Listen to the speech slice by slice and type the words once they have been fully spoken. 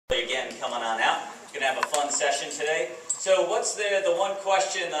Again, coming on out. Going to have a fun session today. So what's the one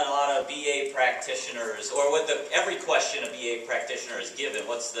question that a lot of BA practitioners, or what every question a BA practitioner is given,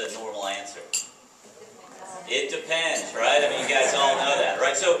 what's the normal answer? It depends, right? I mean, you guys all know that,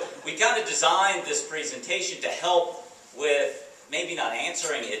 right? So we kind of designed this presentation to help with maybe not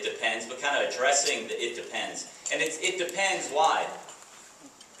answering it depends, but kind of addressing the it depends. And it depends why?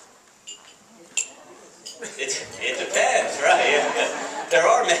 It depends, right? There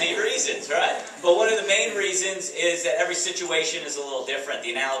are many reasons, right? But one of the main reasons is that every situation is a little different.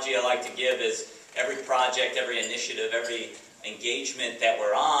 The analogy I like to give is every project, every initiative, every engagement that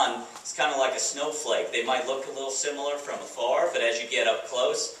we're on is kind of like a snowflake. They might look a little similar from afar, but as you get up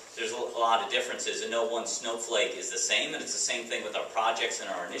close, there's a lot of differences, and no one snowflake is the same, and it's the same thing with our projects and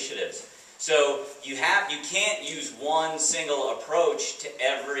our initiatives. So you can't use one single approach to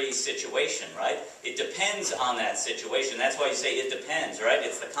every situation, right? It depends on that situation. That's why you say it depends, right?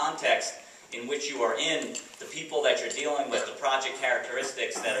 It's the context in which you are in, the people that you're dealing with, the project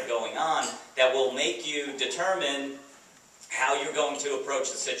characteristics that are going on that will make you determine how you're going to approach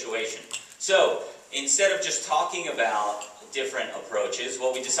the situation. So instead of just talking about different approaches,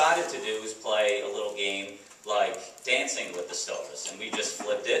 what we decided to do is play a little game like Dancing with the Stars, and we just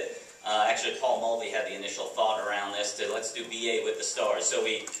flipped it. Actually, Paul Mulvey had the initial thought around this to let's do BA with the stars. So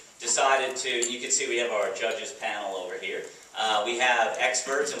we decided to, you can see we have our judges panel over here. We have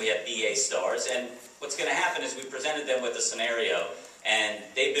experts and we have BA stars. And what's going to happen is we presented them with a scenario. And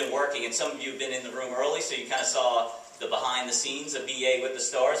they've been working, and some of you have been in the room early, so you kind of saw the behind the scenes of BA with the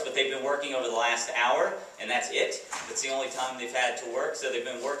stars. But they've been working over the last hour, and that's it. That's the only time they've had to work. So they've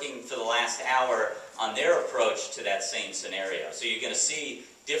been working for the last hour on their approach to that same scenario. So you're going to see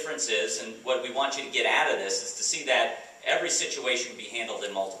differences, and what we want you to get out of this is to see that every situation can be handled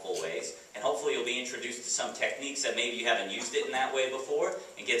in multiple ways, and hopefully you'll be introduced to some techniques that maybe you haven't used it in that way before,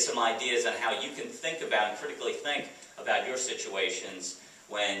 and get some ideas on how you can think about and critically think about your situations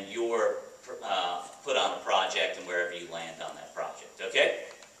when you're put on a project and wherever you land on that project, okay?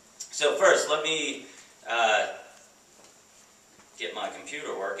 So first, let me get my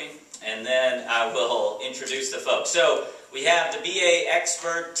computer working, and then I will introduce the folks. So we have the BA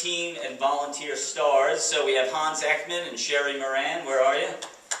expert team and volunteer stars. So we have Hans Eckman and Sherry Moran. Where are you?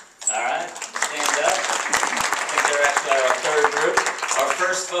 All right, stand up. I think they're actually our third group. Our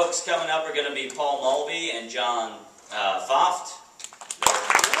first folks coming up are going to be Paul Mulvey and John Foft.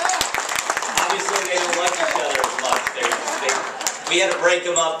 Obviously, they don't like each other as much. We had to break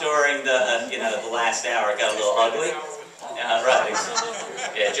them up during the the last hour. It got a little ugly. Right.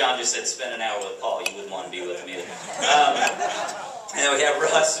 Yeah, John just said spend an hour with Paul. You wouldn't want to be with him either. And then we have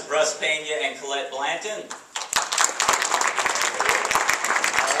Russ Peña and Colette Blanton. All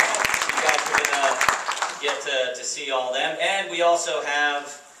right. You guys are going to get to see all them. And we also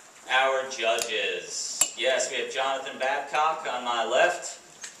have our judges. Yes, we have Jonathon Babcock on my left.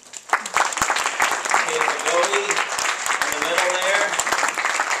 McGoey in the middle there.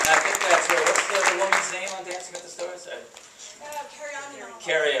 And I think that's her. What's the woman's name on Dancing with the Stars?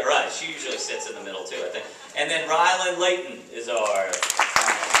 Carrie, right. She usually sits in the middle too, I think. And then Ryland Leyton is our.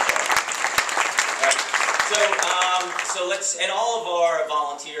 So let's, and all of our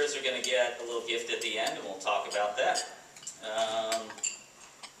volunteers are going to get a little gift at the end, and we'll talk about that.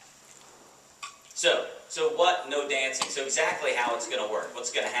 So what? No dancing. So exactly how it's going to work.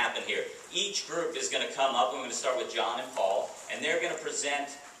 What's going to happen here? Each group is going to come up. We're going to start with John and Paul, and they're going to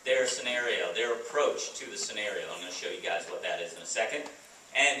present their scenario, their approach to the scenario. I'm going to show you guys what that is in a second.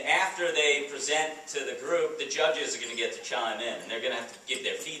 And after they present to the group, the judges are going to get to chime in. And they're going to have to give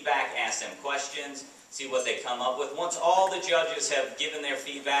their feedback, ask them questions, see what they come up with. Once all the judges have given their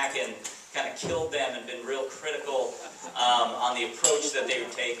feedback and kind of killed them and been real critical on the approach that they were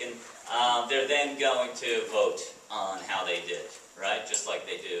taking, they're then going to vote on how they did, right? Just like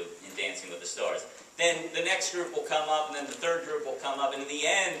they do in Dancing with the Stars. Then the next group will come up, and then the third group will come up, and in the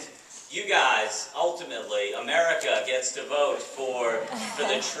end, you guys, ultimately, America gets to vote for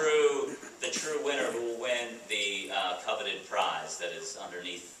the true winner who will win the coveted prize that is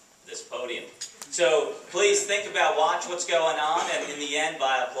underneath this podium. So please think about, watch what's going on, and in the end,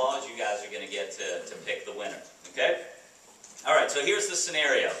 by applause, you guys are going to get to pick the winner. Okay? All right, so here's the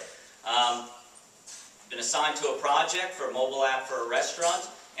scenario. Been assigned to a project for a mobile app for a restaurant.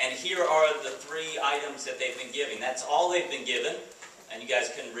 And here are the 3 items that they've been given. That's all they've been given, and you guys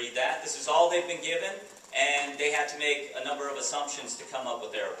can read that. This is all they've been given, and they had to make a number of assumptions to come up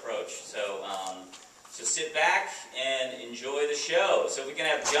with their approach. So, so sit back and enjoy the show. So we can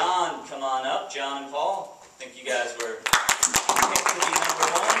have John come on up, John and Paul. I think you guys were picked to be number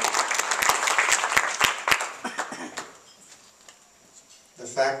 1. The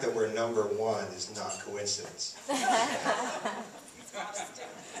fact that we're number one is not coincidence.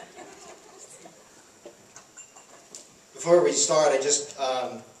 Before we start,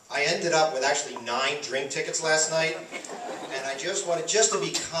 I ended up with actually 9 drink tickets last night, and I just wanted, just to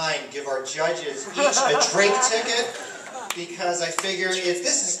be kind, give our judges each a drink ticket, because I figured if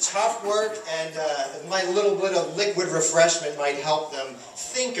this is tough work and my little bit of liquid refreshment might help them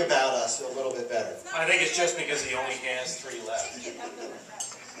think about us a little bit better. I think it's just because he only has 3 left.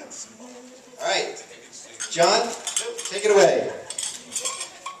 All right, John, take it away.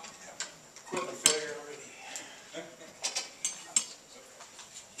 Equipment failure already.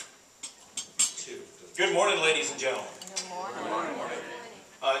 Good morning, ladies and gentlemen. Good morning.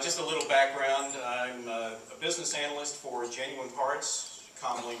 Just a little background. I'm a business analyst for Genuine Parts,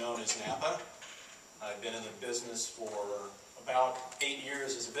 commonly known as Napa. I've been in the business for about 8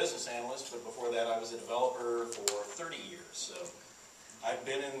 years as a business analyst, but before that I was a developer for 30 years. So I've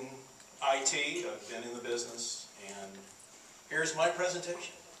been in IT, I've been in the business, and here's my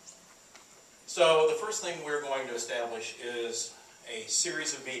presentation. So the first thing we're going to establish is a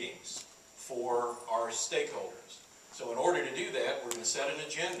series of meetings for our stakeholders. So in order to do that, we're going to set an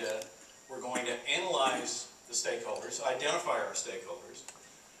agenda. We're going to analyze the stakeholders, identify our stakeholders.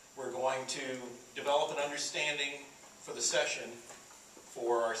 We're going to develop an understanding for the session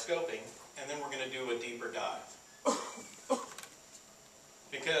for our scoping, and then we're going to do a deeper dive.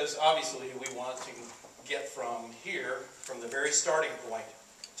 Because obviously we want to get from here, from the very starting point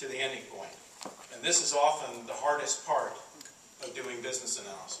to the ending point. And this is often the hardest part of doing business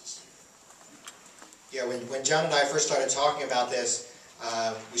analysis. Yeah, when John and I first started talking about this,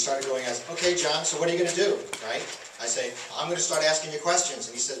 we started going as, okay, John, so what are you going to do, right? I say, I'm going to start asking you questions.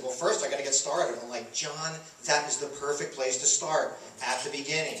 And he said, well, first I got to get started. I'm like, John, that is the perfect place to start, at the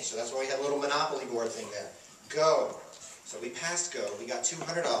beginning. So that's why we had a little Monopoly board thing there. Go. So we passed go. We got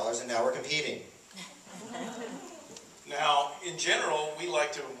 $200, and now we're competing. Now, in general, we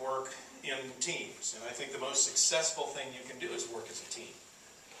like to work in teams. And I think the most successful thing you can do is work as a team.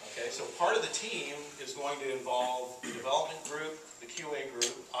 Okay, so part of the team is going to involve the development group, the QA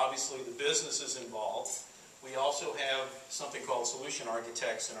group, obviously the business is involved. We also have something called solution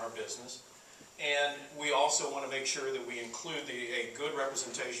architects in our business. And we also want to make sure that we include a good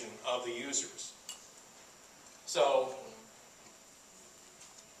representation of the users. So,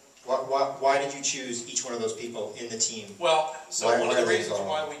 why did you choose each one of those people in the team? Well, so one of the reasons involved?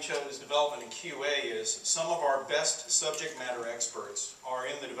 why we chose development and QA is some of our best subject matter experts are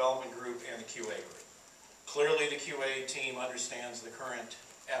in the development group and the QA group. Clearly the QA team understands the current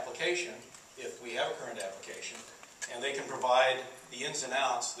application, if we have a current application, and they can provide the ins and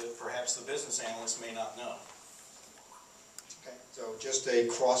outs that perhaps the business analyst may not know. Okay, so just a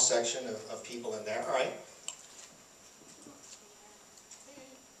cross-section of people in there. All right.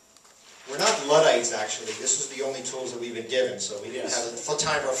 We're not Luddites, actually. This was the only tools that we've been given, so we didn't have the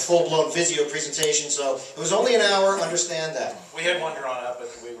time for a full-blown video presentation, so it was only an hour, understand that. We had one drawn up, but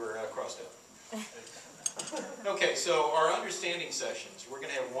we were crossed out. Okay, so our understanding sessions, we're going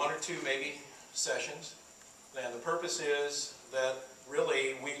to have 1 or 2 maybe sessions, and the purpose is that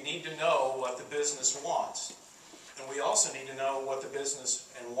really we need to know what the business wants, and we also need to know what the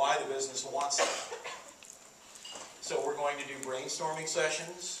business and why the business wants it. So we're going to do brainstorming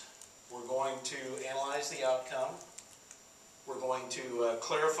sessions. We're going to analyze the outcome. We're going to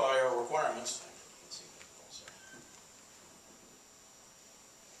clarify our requirements.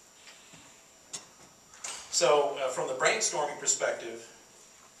 So from the brainstorming perspective,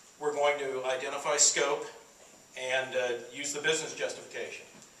 we're going to identify scope and use the business justification.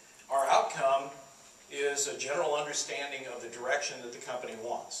 Our outcome is a general understanding of the direction that the company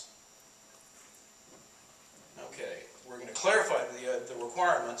wants. Okay, we're going to clarify the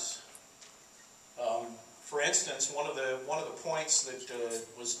requirements. For instance, one of the points that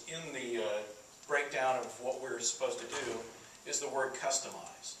was in the breakdown of what we're supposed to do is the word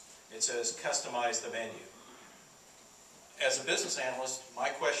customize. It says customize the menu. As a business analyst, my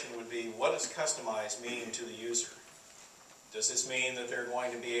question would be, what does customize mean to the user? Does this mean that they're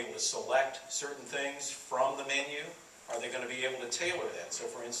going to be able to select certain things from the menu? Are they going to be able to tailor that? So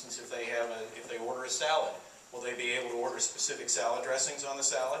for instance, if they order a salad, will they be able to order specific salad dressings on the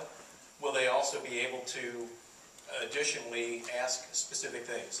salad? Will they also be able to additionally ask specific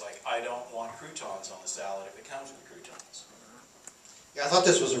things, like I don't want croutons on the salad if it comes with croutons? Yeah, I thought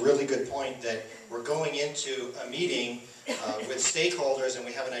this was a really good point, that we're going into a meeting with stakeholders and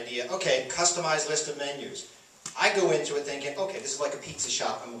we have an idea, okay, customized list of menus. I go into it thinking, okay, this is like a pizza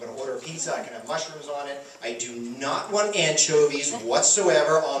shop. I'm going to order a pizza. I can have mushrooms on it. I do not want anchovies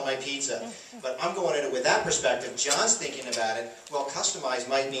whatsoever on my pizza. But I'm going into it with that perspective. John's thinking about it. Well, customized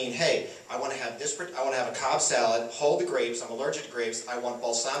might mean, hey, I want to have this. I want to have a Cobb salad. Hold the grapes. I'm allergic to grapes. I want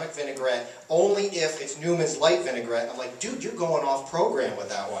balsamic vinaigrette only if it's Newman's Light vinaigrette. I'm like, dude, you're going off program with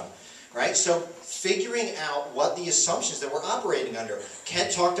that one, right? So figuring out what the assumptions that we're operating under.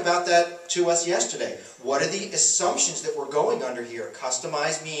 Kent talked about that to us yesterday. What are the assumptions that we're going under here?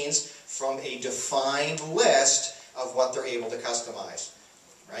 Customized means from a defined list of what they're able to customize.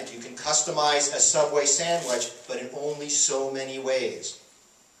 Right? You can customize a Subway sandwich, but in only so many ways.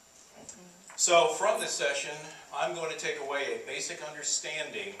 So from this session, I'm going to take away a basic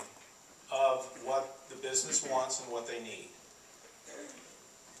understanding of what the business wants and what they need.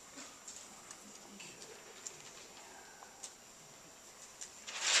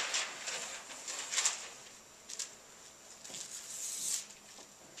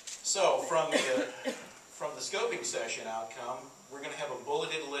 So from the scoping session outcome, we're going to have a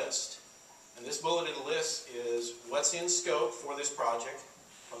bulleted list. And this bulleted list is what's in scope for this project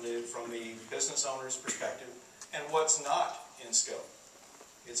from the business owner's perspective and what's not in scope.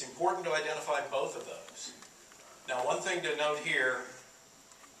 It's important to identify both of those. Now, one thing to note here,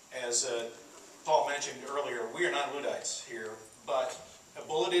 as Paul mentioned earlier, we are not Luddites here, but a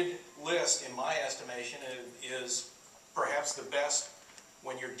bulleted list, in my estimation, is perhaps the best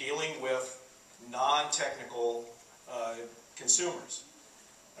when you're dealing with non-technical consumers.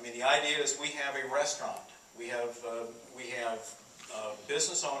 I mean, the idea is we have a restaurant. We have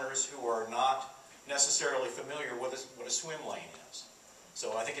business owners who are not necessarily familiar with what a swim lane is.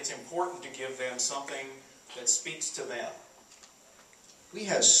 So I think it's important to give them something that speaks to them. We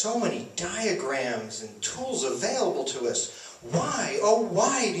have so many diagrams and tools available to us. Why, oh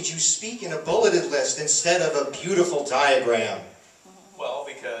why did you speak in a bulleted list instead of a beautiful diagram? Well,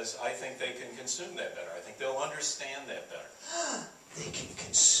 because I think they can consume that better. I think they'll understand that better. They can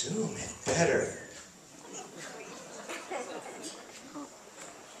consume it better.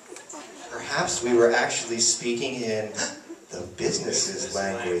 Perhaps we were actually speaking in the business's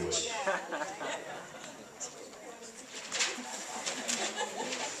language.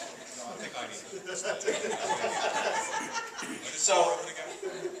 So,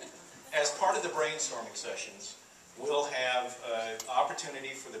 as part of the brainstorming sessions, we'll have an opportunity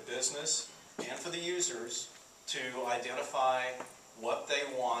for the business and for the users to identify what they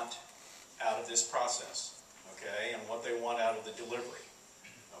want out of this process, okay, and what they want out of the delivery.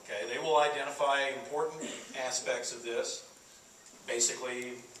 Okay, they will identify important aspects of this.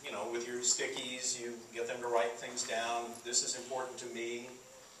 Basically, you know, with your stickies, you get them to write things down. This is important to me.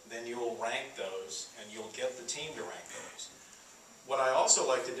 Then you'll rank those, and you'll get the team to rank those. What I also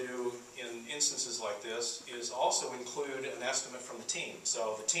like to do in instances like this is also include an estimate from the team.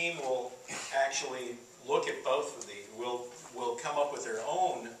 So the team will actually look at both of these. We'll come up with their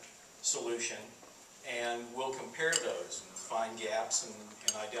own solution, and we'll compare those and find gaps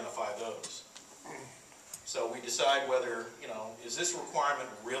and identify those. So we decide whether, you know, is this requirement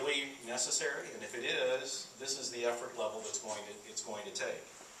really necessary? And if it is, this is the effort level that's it's going to take.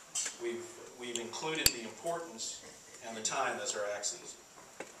 We've included the importance and the time as our axes.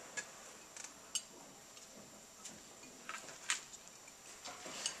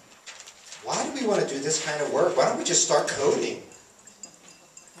 Why do we want to do this kind of work? Why don't we just start coding?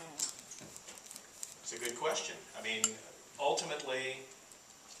 It's a good question. I mean, ultimately,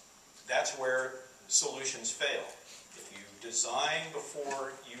 that's where solutions fail. If you design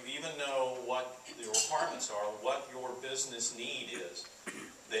before you even know what the requirements are, what your business need is,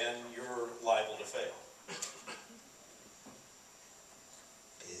 then you're liable to fail.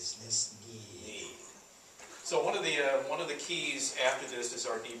 Business need. So one of the keys after this is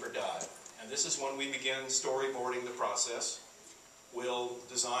our deeper dive, and this is when we begin storyboarding the process. We'll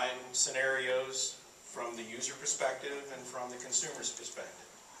design scenarios from the user perspective and from the consumer's perspective.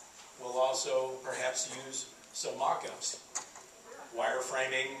 We'll also perhaps use some mock-ups.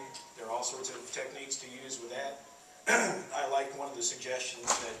 Wireframing, there are all sorts of techniques to use with that. I like one of the suggestions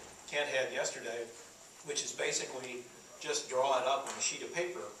that Kent had yesterday, which is basically just draw it up on a sheet of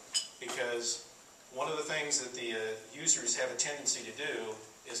paper, because one of the things that the users have a tendency to do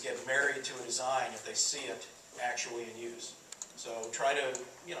is get married to a design if they see it actually in use. So try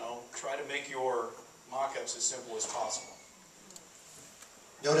to make your mock-ups as simple as possible.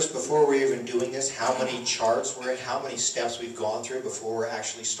 Notice before we're even doing this, how many charts we're in, how many steps we've gone through before we're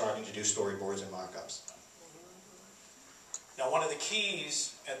actually starting to do storyboards and mock-ups. Now, one of the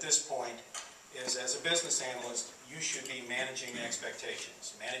keys at this point is, as a business analyst, you should be managing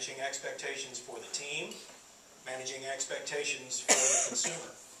expectations. Managing expectations for the team, managing expectations for the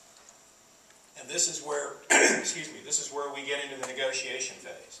consumer. And this is where, excuse me, this is where we get into the negotiation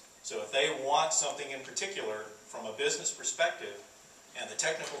phase. So if they want something in particular from a business perspective, and the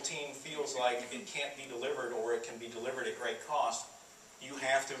technical team feels like it can't be delivered or it can be delivered at great cost, you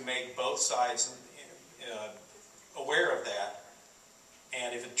have to make both sides aware of that.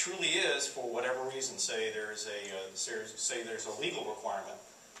 And if it truly is, for whatever reason, say there's a legal requirement,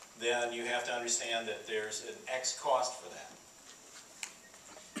 then you have to understand that there's an X cost for that.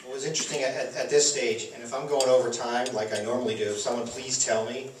 What was interesting at this stage, and if I'm going over time like I normally do, someone please tell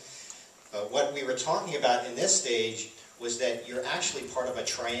me, what we were talking about in this stage was that you're actually part of a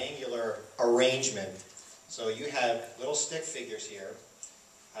triangular arrangement. So you have little stick figures here.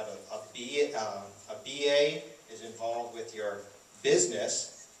 Have a BA is involved with your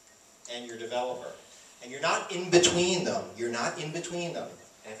business and your developer. And you're not in between them. You're not in between them.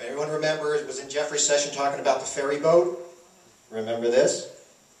 And if everyone remembers, was in Jeffrey's session talking about the ferry boat? Remember this?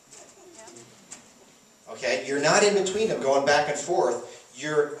 Okay, you're not in between them going back and forth.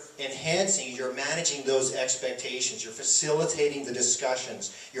 You're enhancing, you're managing those expectations, you're facilitating the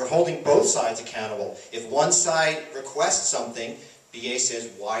discussions, you're holding both sides accountable. If one side requests something, BA says,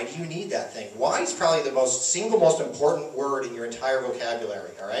 why do you need that thing? Why is probably the single most important word in your entire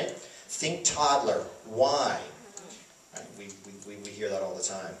vocabulary, all right? Think toddler, why? Right? We hear that all the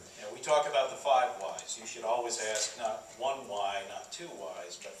time. Yeah, we talk about the 5 whys. You should always ask not 1 why, not 2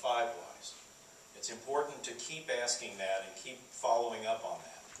 whys, but 5 whys. It's important to keep asking that and keep following up on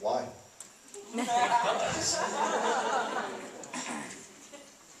that. Why?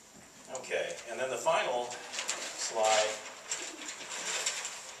 Okay, and then the final slide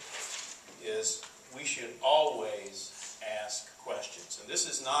is we should always ask questions. And this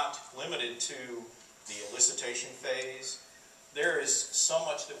is not limited to the elicitation phase. There is so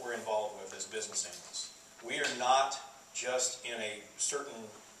much that we're involved with as business analysts. We are not just in a certain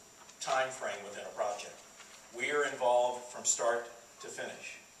time frame within a project. We are involved from start to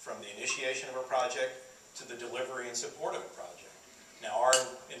finish, from the initiation of a project to the delivery and support of a project. Now, our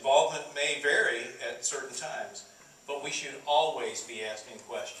involvement may vary at certain times, but we should always be asking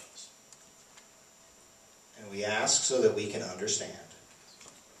questions. And we ask so that we can understand.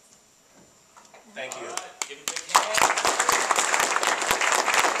 Thank you. All right, give a big hand.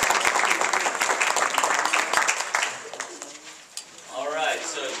 All right,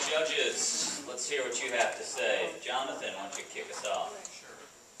 so judges, let's hear what you have to say. Jonathan, why don't you kick us off? Sure.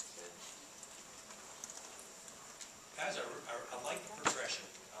 Guys, I like the progression.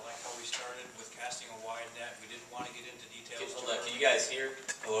 I like how we started with casting a wide net. We didn't want to get into details. Hold on, can you guys hear?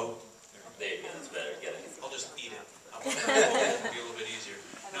 Hello? There you go, that's better. Get it. I'll just eat it. It'll be a little bit easier.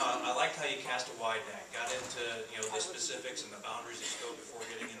 No, I liked how you cast a wide net. Got into the specifics and the boundaries of scope before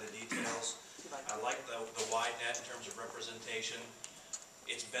getting into details. I like the wide net in terms of representation.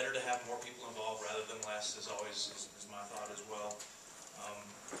 It's better to have more people involved rather than less, is always is my thought as well.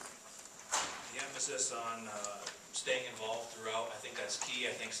 The emphasis on staying involved throughout, I think that's key.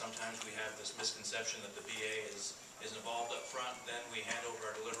 I think sometimes we have this misconception that the BA is involved up front, then we hand over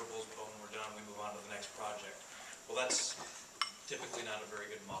our deliverables, but when we're done, we move on to the next project. Well, that's typically not a very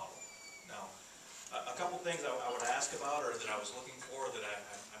good model. Now, a couple things I would ask about, or that I was looking for, that I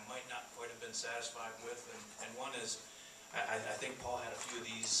might not quite have been satisfied with, and one is, I think Paul had a few of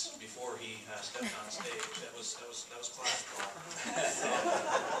these before he stepped on stage. That was class, Paul.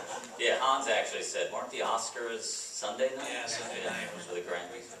 Yeah, Hans actually said, weren't the Oscars Sunday night? Yeah, Sunday night. It was for the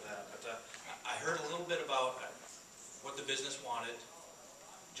Grammys. But I heard a little bit about what the business wanted.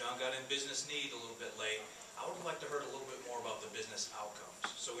 John got in business need a little bit late. I would like to hear a little bit more about the business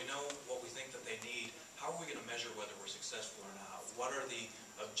outcomes. So we know what we think that they need. How are we going to measure whether we're successful or not? What are the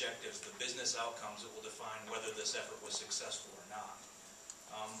objectives, the business outcomes that will define whether this effort was successful or not?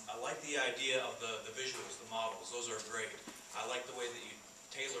 I like the idea of the visuals, the models. Those are great. I like the way that you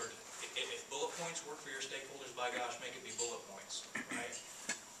tailored. If bullet points work for your stakeholders, by gosh, make it be bullet points, right?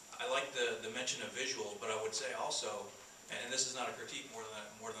 I like the mention of visuals, but I would say also, and this is not a critique more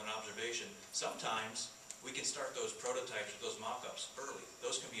than an observation, sometimes we can start those prototypes, those mock-ups early.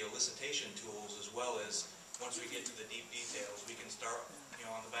 Those can be elicitation tools, as well as once we get to the deep details, we can start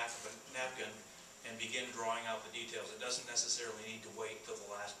on the back of a napkin and begin drawing out the details. It doesn't necessarily need to wait till the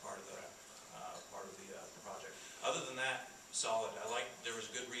last part of the project. Other than that, solid. There was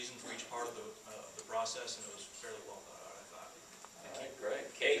good reason for each part of the process, and it was fairly well thought out, I thought. All right, great.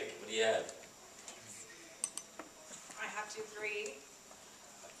 Kate, what do you have? I have to agree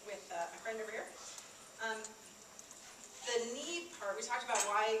with a friend over here. The need part, we talked about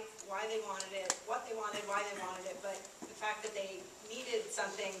why they wanted it, what they wanted, why they wanted it, but the fact that they needed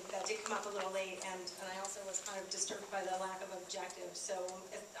something thing that did come up a little late, and I also was kind of disturbed by the lack of objectives. So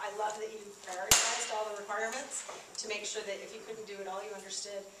I love that you prioritized all the requirements to make sure that if you couldn't do it all, you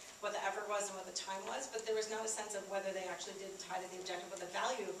understood what the effort was and what the time was, but there was not a sense of whether they actually did tie to the objective, what the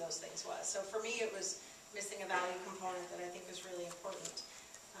value of those things was. So for me, it was missing a value component that I think was really important.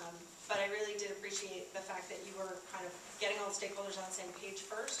 But I really did appreciate the fact that you were kind of getting all the stakeholders on the same page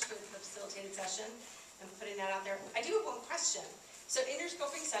first with the facilitated session and putting that out there. I do have one question. So in your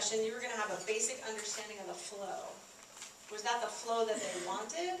scoping session, you were going to have a basic understanding of the flow. Was that the flow that they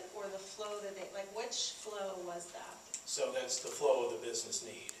wanted, or the flow that they, like, which flow was that? So that's the flow of the business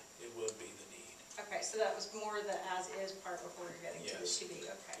need. It would be the need. Okay, so that was more the as-is part before you're getting to the Yes. to-be.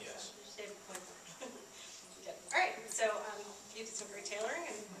 Okay. Yes. So just save a point there. Good. All right, so you did some great tailoring,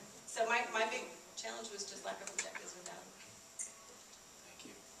 and so my big challenge was just lack of objectives with that. Thank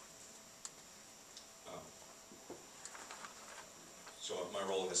you. So my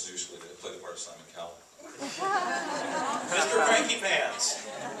role in this is usually to play the part of Simon Cowell. Mr. Cranky Pants.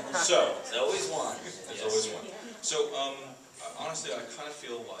 So, There's always one. there's always one. So, honestly, I kind of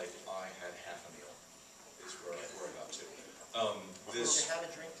feel like I had half a meal, is where I got to. You had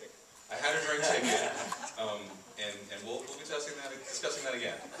a drink ticket. I had a drink ticket, and we'll be discussing that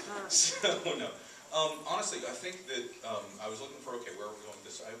again. So, no. Honestly, I think that I was looking for, okay, where are we going with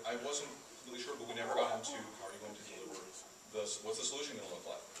this? I wasn't really sure, but we never got into how are you going to deliver this, what's the solution going to look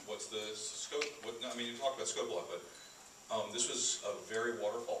like? What's the scope? I mean, you talked about scope a lot, but this was a very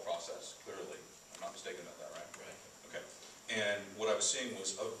waterfall process, clearly. I'm not mistaken about that, right? Right. Okay. And what I was seeing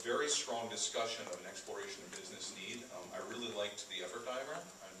was a very strong discussion of an exploration of business need. I really liked the effort diagram.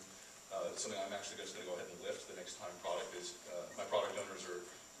 Something I'm actually just going to go ahead and lift the next time my product owners are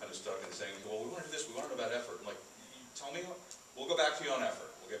kind of stuck and saying, well, we want to do this, we want to know about effort. I'm like, tell me, we'll go back to you on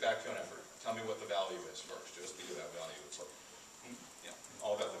effort. We'll get back to you on effort. Tell me what the value is first. Just be about value. It's like, yeah,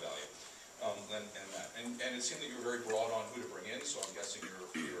 all about the value. And it seemed that you were very broad on who to bring in, so I'm guessing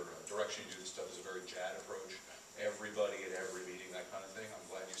your direction you do this stuff is a very JAD approach. Everybody at every meeting, that kind of thing. I'm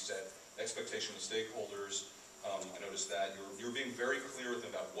glad you set expectation with stakeholders. I noticed that you were being very clear with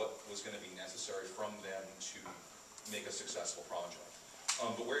them about what was going to be necessary from them to make a successful project.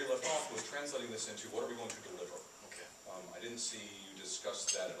 But where you left off was translating this into what are we going to deliver. Okay. I didn't see you discuss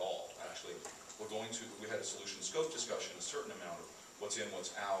that at all. Actually, we had a solution scope discussion, a certain amount of what's in,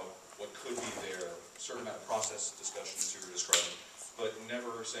 what's out, what could be there, a certain amount of process discussions you were describing, but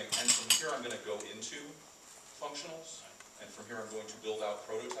never saying, and from here I'm going to go into functionals, and from here I'm going to build out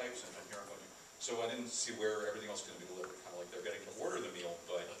prototypes, and from here I'm going to... So I didn't see where everything else is going to be delivered, kind of like they're getting to order the meal,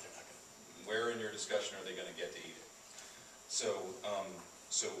 but where in your discussion are they going to get to eat it?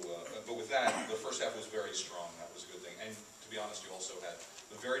 But with that, the first half was very strong. That was a good thing. And to be honest, you also had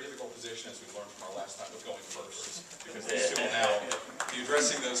the very difficult position, as we learned from our last time, of going first, because these two will now be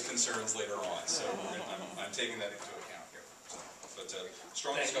addressing those concerns later on. So I'm taking that into account here. But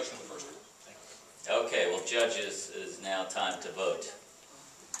strong discussion of the first one. Okay, well, judges, it is now time to vote.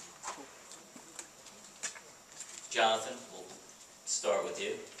 Jonathan, we'll start with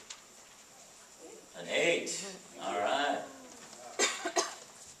you. An 8. All right.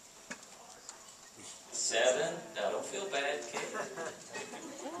 7. No, don't feel bad, kid.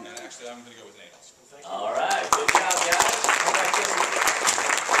 And actually, I'm going to go with an 8 also. All right. Good job, guys.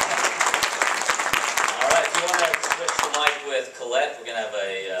 All right. If you want to switch the mic with Colette, we're going to have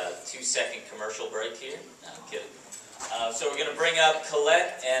a 2-second commercial break here. No, I'm kidding. So we're going to bring up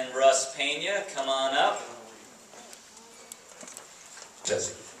Colette and Russ Peña. Come on up.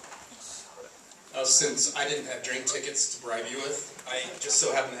 Jesse. Since I didn't have drink tickets to bribe you with, I just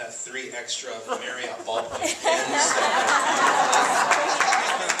so happen to have 3 extra Marriott ballpoint pens.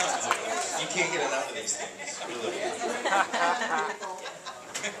 You can't get enough of these things. Really.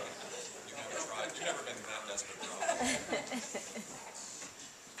 You've never been that desperate.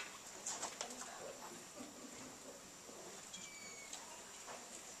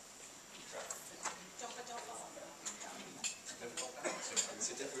 It's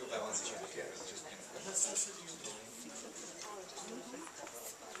a difficult balance to get.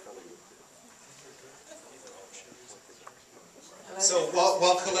 So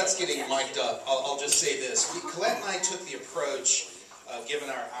while Colette's getting mic'd up, I'll just say this. Colette and I took the approach, given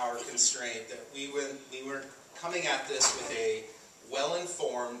our constraint, that we were coming at this with a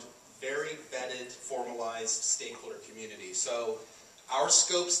well-informed, very vetted, formalized stakeholder community. So our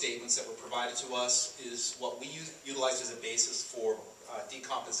scope statements that were provided to us is what we utilize as a basis for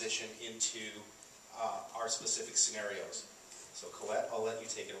decomposition into our specific scenarios. So Colette, I'll let you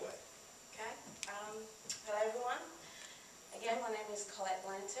take it away. Okay. Hello, everyone. Again, my name is Ryland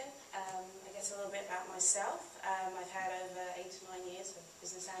Leyton. I guess a little bit about myself. I've had over 8 to 9 years of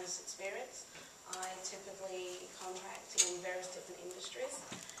business analyst experience. I typically contract in various different industries.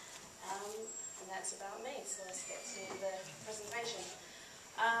 And that's about me, so let's get to the presentation.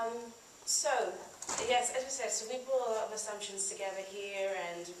 So, yes, as we said, so we put a lot of assumptions together here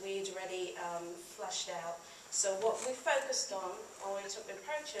and we'd already flushed out. So what we focused on, or we took the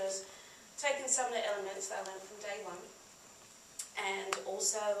approach is taking some of the elements that I learned from day one and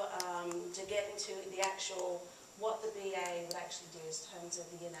also to get into the actual, what the BA would actually do in terms of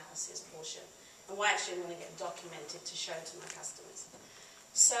the analysis portion. And what actually I'm going to get documented to show to my customers.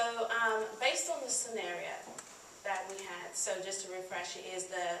 So based on the scenario that we had, so just to refresh, it is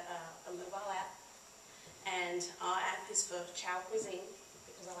a mobile app, and our app is for Chow cuisine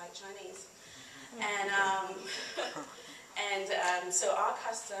because I like Chinese, and so our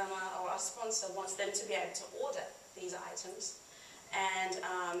customer or our sponsor wants them to be able to order these items and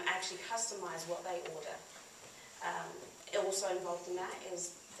actually customize what they order. Also involved in that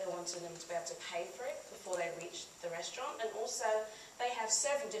is they wanted them to be able to pay for it before they reach the restaurant, and also they have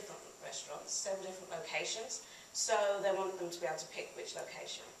several different restaurants, several different locations, so they want them to be able to pick which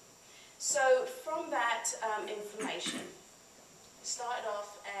location. So from that information, started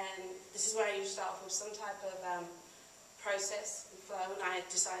off, and this is where you start off with some type of process and flow, and I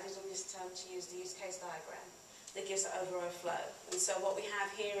decided on this term to use the use case diagram that gives the overall flow. And so what we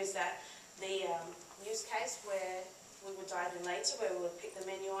have here is that the use case where we will dive in later, where we will pick the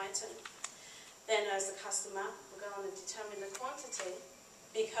menu item. Then as the customer, we're going to determine the quantity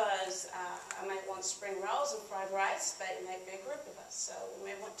because I may want spring rolls and fried rice, but it may be a group of us. So we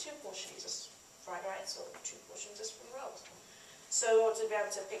may want 2 portions of fried rice or 2 portions of spring rolls. So we want to be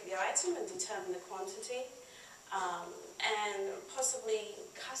able to pick the item and determine the quantity and possibly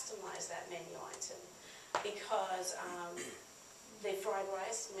customize that menu item because the fried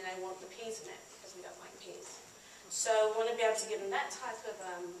rice, I mean, I want the peas in it because we don't like peas. So we want to be able to give them that type of,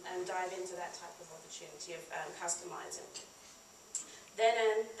 and dive into that type of opportunity of customizing.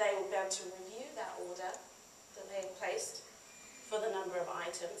 Then they will be able to review that order that they have placed for the number of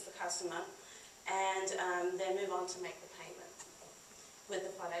items, the customer, and then move on to make the payment with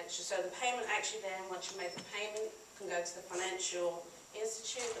the financial. So the payment actually then, once you make the payment, can go to the financial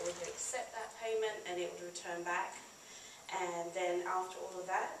institute that would accept that payment and it would return back. And then after all of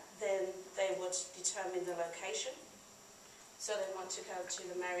that, then they would determine the location. So they want to go to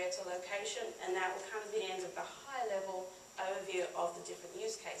the Marietta location, and that will kind of be the end of the high-level overview of the different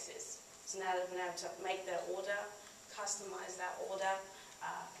use cases. So now they've been able to make their order, customize that order,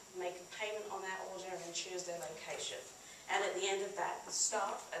 make a payment on that order, and then choose their location. And at the end of that, the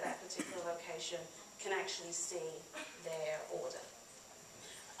staff at that particular location can actually see their order.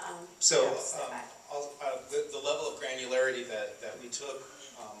 The level of granularity that we took,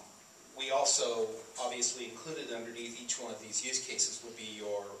 we also obviously included underneath each one of these use cases would be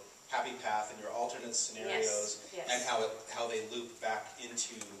your happy path and your alternate scenarios, yes. and how they loop back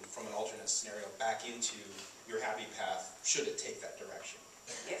into, from an alternate scenario, back into your happy path, should it take that direction.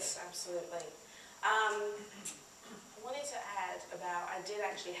 Yes, absolutely. I wanted to add about, I did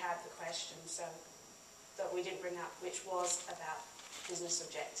actually have the question that we did bring up, which was about business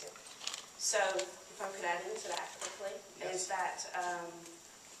objective. So, if I could add into that quickly, is that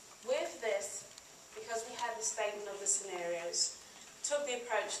with this, because we had the statement of the scenarios, took the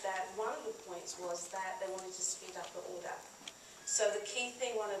approach that one of the points was that they wanted to speed up the order. So the key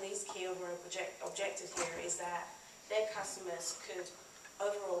thing, one of these key overall objectives here is that their customers could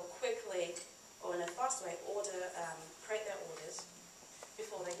overall quickly, or in a fast way, create their orders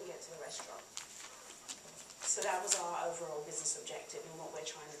before they can get to the restaurant. So that was our overall business objective and what we're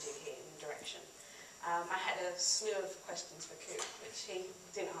trying to do here in the direction. I had a slew of questions for Kupe, which he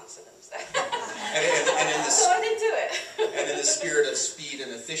didn't answer them. So, so I didn't do it. And in the spirit of speed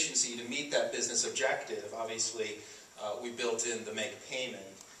and efficiency to meet that business objective, obviously, we built in the make payment.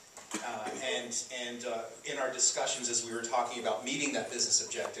 And in our discussions as we were talking about meeting that business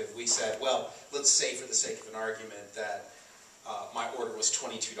objective, we said, well, let's say for the sake of an argument that my order was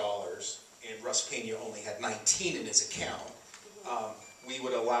 $22 and Russ Peña only had 19 in his account. We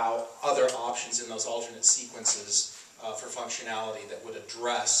would allow other options in those alternate sequences for functionality that would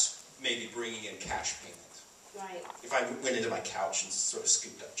address maybe bringing in cash payment. Right. If I went into my couch and sort of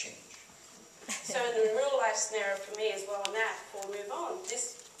scooped up change. So in the real life scenario for me as well on that, before we move on,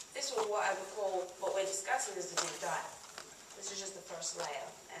 this was what I would call, what we're discussing is the deep dive. This is just the first layer,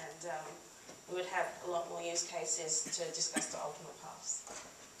 and we would have a lot more use cases to discuss the ultimate paths.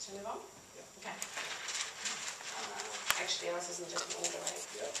 Should we move on? Yeah. Okay. Actually, ours isn't just an order, right?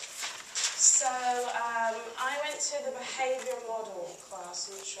 Yeah. So I went to the behavior model class.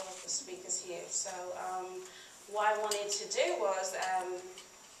 I'm not sure if the speaker's here. So what I wanted to do was,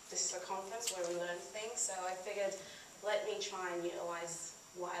 this is a conference where we learn things, so I figured let me try and utilize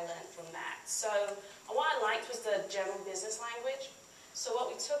what I learned from that. So what I liked was the general business language. So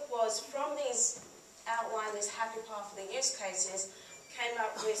what we took was from these outline, this happy path for the use cases, came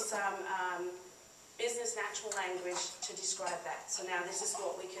up with some business natural language to describe that. So now this is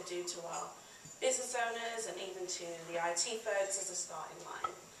what we could do to our business owners and even to the IT folks as a starting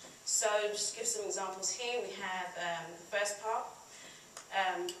line. So just to give some examples here, we have the first part.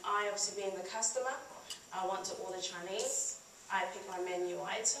 I, obviously being the customer, I want to order Chinese. I pick my menu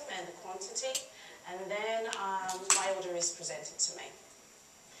item and the quantity, and then my order is presented to me.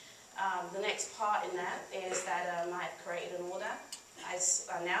 The next part in that is that I've created an order.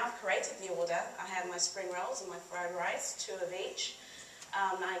 Now I've created the order. I have my spring rolls and my fried rice, 2 of each.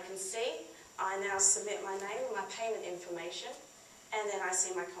 I can see, I now submit my name and my payment information, and then I see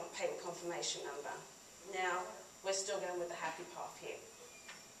my payment confirmation number. Now, we're still going with the happy path here.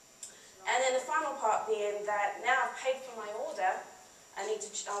 And then the final part being that now I've paid for my order, I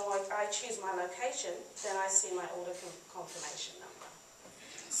choose my location, then I see my order confirmation number.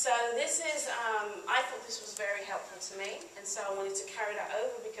 So this is, I thought this was very helpful to me, and so I wanted to carry that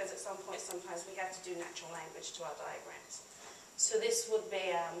over because at some point sometimes we have to do natural language to our diagrams. So this would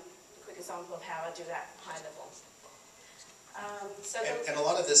be a quick example of how I do that high level. And a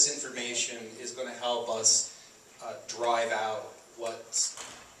lot of this information is going to help us drive out what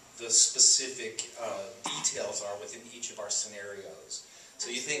the specific details are within each of our scenarios. So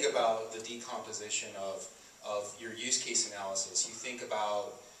you think about the decomposition of your use case analysis. You think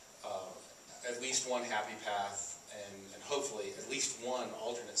about at least one happy path and hopefully at least one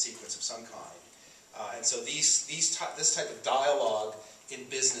alternate sequence of some kind. And so this type of dialogue in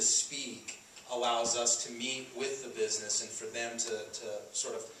business speak allows us to meet with the business and for them to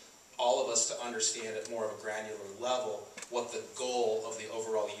sort of, all of us to understand at more of a granular level what the goal of the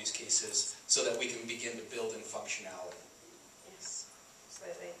overall use case is so that we can begin to build in functionality. Yes,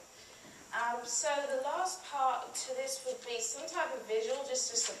 absolutely. So the last part to this would be some type of visual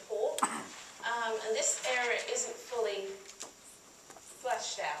just to support. And this area isn't fully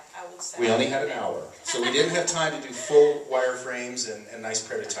fleshed out, I would say. We only had an hour, so we didn't have time to do full wireframes and nice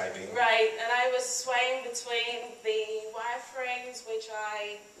prototyping. Right, and I was swaying between the wireframes, which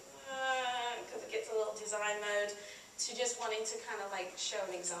because it gets a little design mode, to just wanting to kind of like show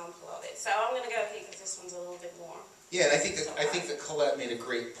an example of it. So I'm going to go here because this one's a little bit more. Yeah, and I think that Colette made a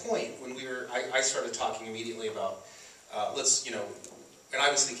great point when I started talking immediately about and I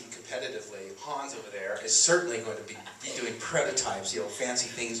was thinking competitively, Hans over there is certainly going to be doing prototypes, fancy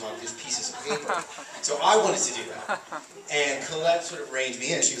things on these pieces of paper. So I wanted to do that. And Colette sort of reined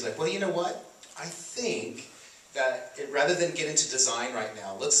me in. She was like, well, you know what? I think that rather than get into design right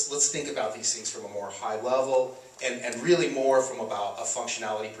now, let's think about these things from a more high level and really more from about a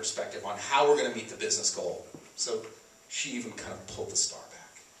functionality perspective on how we're going to meet the business goal. So she even kind of pulled the star back.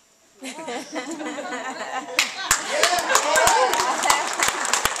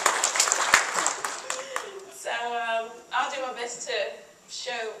 So I'll do my best to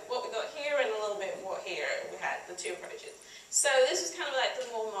show what we got here and a little bit of what here we had, the 2 approaches. So this is kind of like the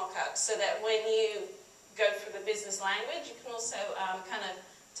more mock-up, so that when you go through the business language, you can also kind of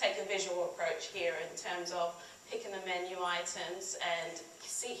take a visual approach here in terms of picking the menu items, and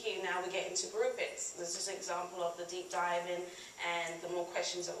see here now we get into groupings. This is an example of the deep dive in and the more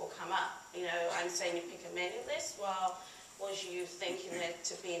questions that will come up. I'm saying you pick a menu list. Well, was you thinking it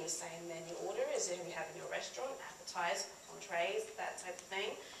to be in the same menu order as if you have in your restaurant, appetizer, entrees, that type of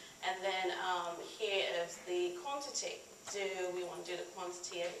thing. And then here is the quantity. Do we want to do the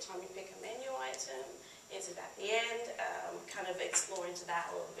quantity every time you pick a menu item? Is it at the end? Kind of explore into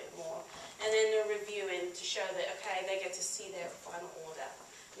that a little bit more. And then the reviewing to show that, okay, they get to see their final order.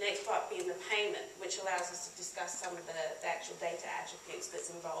 Next part being the payment, which allows us to discuss some of the actual data attributes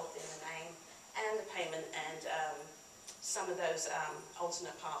that's involved in the name and the payment, and some of those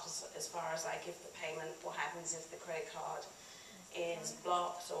alternate paths as far as like if the payment, what happens if the credit card is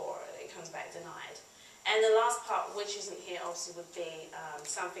blocked or it comes back denied. And the last part, which isn't here, obviously would be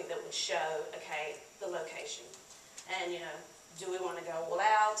something that would show, okay, the location. And, do we want to go all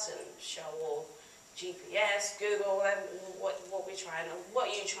out and show all GPS, Google, what are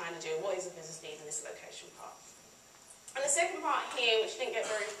you trying to do? What is the business need in this location part? And the second part here, which didn't get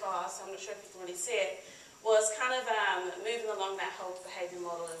very far, so I'm not sure if you can really see it, was kind of moving along that whole behavior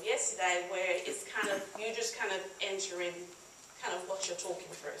model of yesterday, where it's kind of, you just kind of enter in kind of what you're talking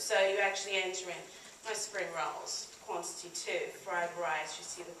through. So you actually enter in, my spring rolls, quantity 2. Fried rice, you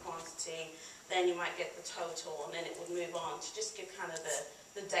see the quantity, then you might get the total, and then it would move on to just give kind of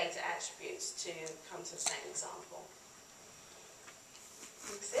the data attributes to come to the same example.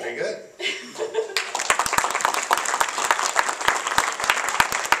 That's it. Very good.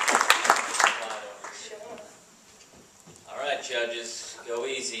 All right, judges, go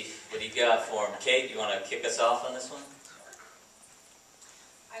easy. What do you got for them? Kate, you want to kick us off on this one?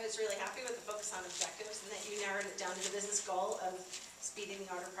 I was really happy with the focus on objectives and that you narrowed it down to the business goal of speeding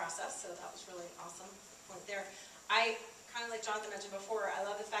the order process, so that was really awesome point there. I, kind of like Jonathan mentioned before, I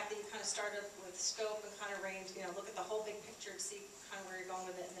love the fact that you kind of started with scope and kind of range, look at the whole big picture to see kind of where you're going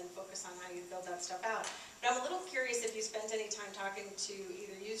with it and then focus on how you build that stuff out. But I'm a little curious if you spent any time talking to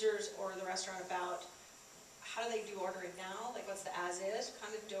either users or the restaurant about how do they do ordering now, like what's the as-is,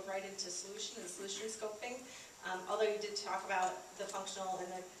 kind of dove right into solution and solution scoping. Although you did talk about the functional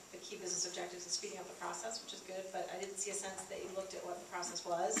and the key business objectives and speeding up the process, which is good, but I didn't see a sense that you looked at what the process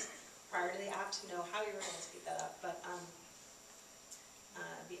was prior to the app to know how you were going to speed that up. But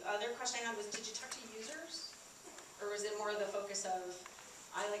the other question I had was, did you talk to users? Or was it more the focus of,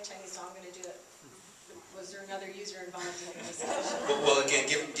 I like Chinese, so I'm going to do it? Was there another user involved in this? Well, again,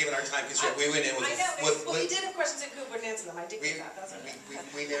 given our time constraint, we went in with... I know, well, we did have questions and Kupe wouldn't answer them. I did get that. That's okay.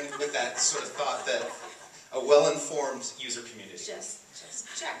 We went in with that sort of thought that a well-informed user community. Just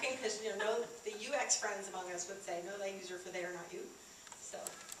checking, because the UX friends among us would say, no, that user for there, not you. So,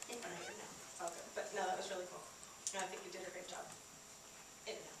 it's all good. But no, that was really cool. And I think you did a great job.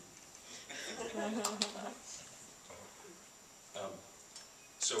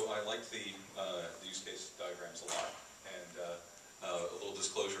 So I liked the use case diagrams a lot, and a little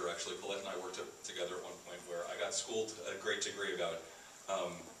disclosure, actually, Colette and I worked together at one point where I got schooled a great degree about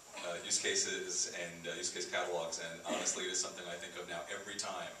use cases and use case catalogs, and honestly it is something I think of now every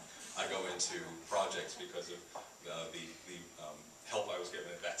time I go into projects because of the help I was given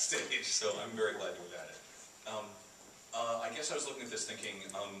at that stage, so I'm very glad you added it. I guess I was looking at this thinking,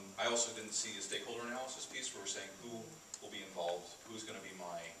 I also didn't see a stakeholder analysis piece where we're saying who will be involved, who's going to be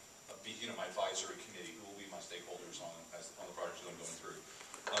my advisory committee, who will be my stakeholders on the projects that I'm going through.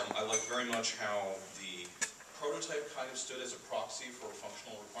 I like very much how the prototype kind of stood as a proxy for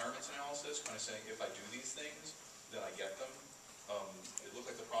functional requirements analysis, kind of saying if I do these things, then I get them. It looked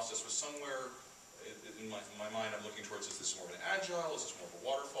like the process was somewhere, in my mind I'm looking towards, is this more of an agile, is this more of a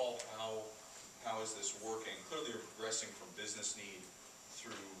waterfall, how is this working? Clearly we're progressing from business need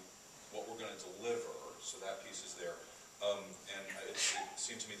through what we're going to deliver, so that piece is there. And it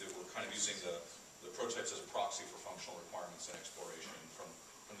seemed to me that we're kind of using the prototypes as a proxy for functional requirements and exploration, from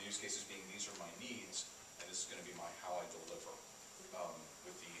the use cases being these are my needs, and this is going to be how I deliver,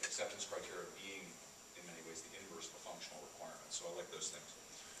 with the acceptance criteria being, in many ways, the inverse of a functional requirement. So I like those things.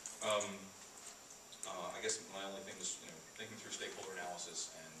 I guess my only thing is, thinking through stakeholder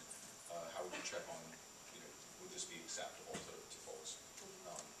analysis and how would you check on, would this be acceptable to folks?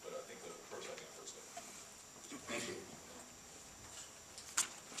 But I think the prototyping effort's good. Thank you.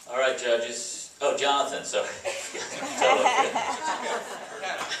 All right, judges. Oh, Jonathan, sorry.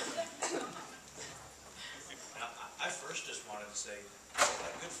 I first just wanted to say,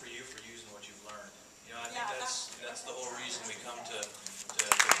 good for you for using what you've learned. I think that's the whole reason we come to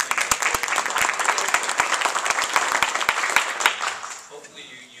hopefully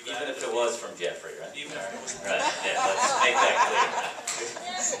you've Even added if it was from Jeffrey, right? Even if it was from Right, yeah, let's make that clear.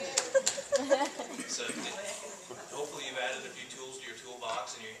 So hopefully you've added a few tools to your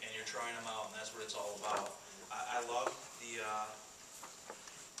toolbox and you're trying them out, and that's what it's all about. I love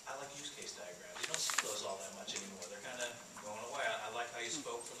I like use case diagrams. You don't see those all that much anymore. They're kind of going away. I like how you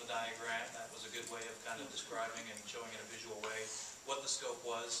spoke from the diagram. That was a good way of kind of describing and showing in a visual way what the scope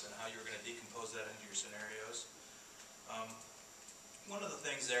was and how you were going to decompose that into your scenarios. One of the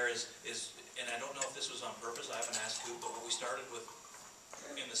things there is, and I don't know if this was on purpose, I haven't asked Kupe, but what we started with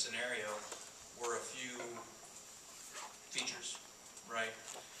in the scenario were a few features, right?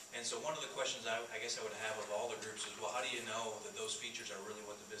 And so one of the questions I guess I would have of all the groups is, well, how do you know that those features are really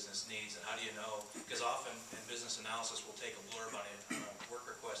what the business needs? And how do you know, because often in business analysis we'll take a blurb on a work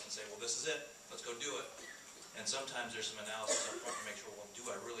request and say, well, this is it, let's go do it. And sometimes there's some analysis up front to make sure, well, do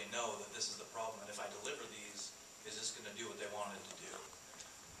I really know that this is the problem? And if I deliver these, is this going to do what they wanted to do?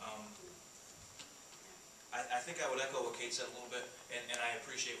 I think I would echo what Kate said a little bit, and I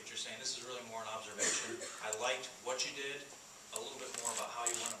appreciate what you're saying. This is really more an observation. I liked what you did. A little bit more about how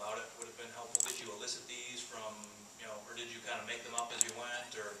you went about it would have been helpful. Did you elicit these from, or did you kind of make them up as you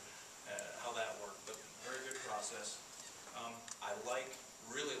went, or how that worked? But very good process. I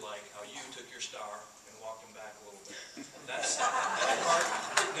really like how you took your star and walked him back a little bit. That's part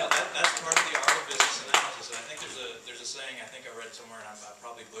of the art of business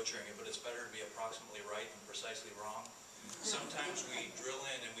butchering it, but it's better to be approximately right than precisely wrong. Sometimes we drill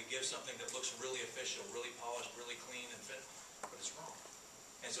in and we give something that looks really official, really polished, really clean and fit, but it's wrong.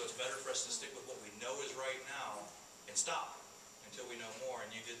 And so it's better for us to stick with what we know is right now and stop until we know more,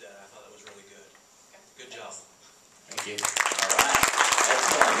 and you did that. I thought that was really good. Good job. Thank you. All right.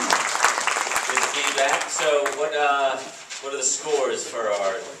 Excellent. Good feedback. So what are the scores for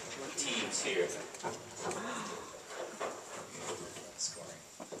our teams here?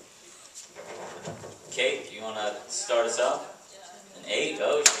 Kate, do you want to start us up? An 8.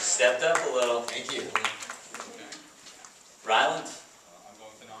 Oh, she stepped up a little. Thank you. I'm Ryland?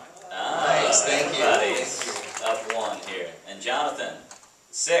 going to 9. Nice, thank you. Everybody's up 1 here. And Jonathan?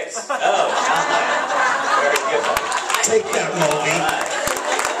 6. Oh, 9. Very good. Take that, Mulvey. All right.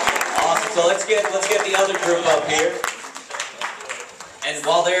 Awesome. So let's get the other group up here. And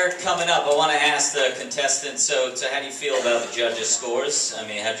while they're coming up, I want to ask the contestants, so how do you feel about the judges' scores? I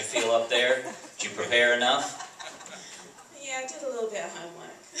mean, how'd you feel up there? Did you prepare enough? Yeah, I did a little bit of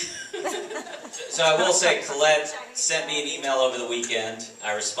homework. So I will say, Colette sent me an email over the weekend.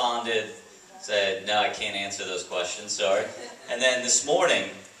 I responded, said, no, I can't answer those questions, sorry. And then this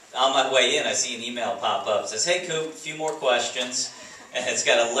morning, on my way in, I see an email pop up. It says, hey, Coop, a few more questions. And it's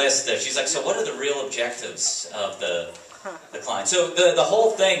got a list there. She's like, so what are the real objectives of the client? So the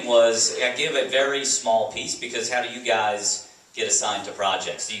whole thing was, I give a very small piece, because how do you guys get assigned to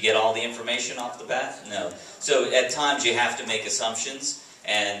projects? Do you get all the information off the bat? No. So at times you have to make assumptions,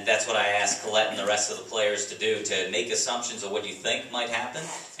 and that's what I asked Colette and the rest of the players to do, to make assumptions of what you think might happen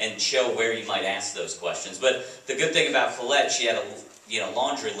and show where you might ask those questions. But the good thing about Colette, she had a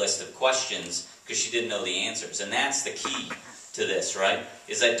laundry list of questions because she didn't know the answers, and that's the key to this, right?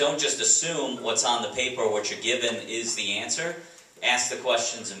 Is that don't just assume what's on the paper or what you're given is the answer. Ask the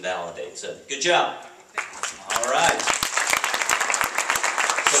questions and validate. So, good job. All right.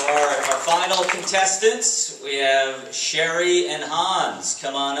 So our final contestants, we have Sherry and Hans.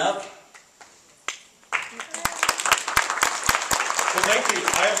 Come on up. Well, thank you.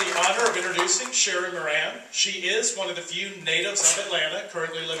 I have the honor of introducing Sherry Moran. She is one of the few natives of Atlanta,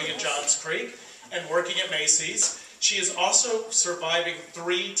 currently living in Johns Creek and working at Macy's. She is also surviving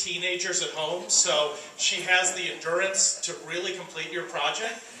 3 teenagers at home, so she has the endurance to really complete your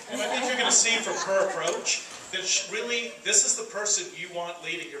project. And I think you're going to see from her approach that really, this is the person you want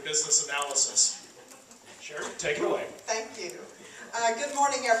leading your business analysis. Sherry, take it away. Thank you. Good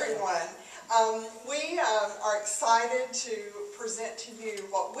morning, everyone. We are excited to present to you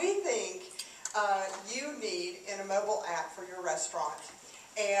what we think you need in a mobile app for your restaurant.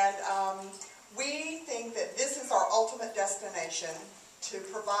 And we think that this is our ultimate destination to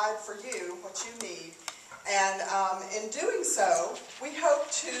provide for you what you need. And in doing so, we hope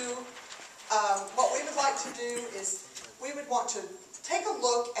to, what we would like to do is we would want to take a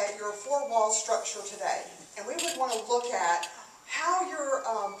look at your 4-wall structure today. And we would want to look at how your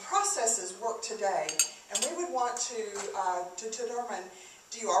processes work today. And we would want to determine,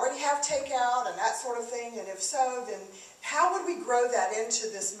 do you already have takeout and that sort of thing? And if so, then how would we grow that into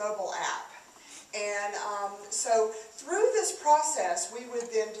this mobile app? And so through this process, we would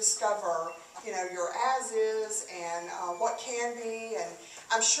then discover, your as-is and what can be. And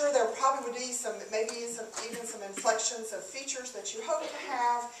I'm sure there probably would be even some inflections of features that you hope to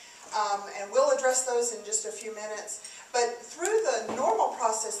have. And we'll address those in just a few minutes. But through the normal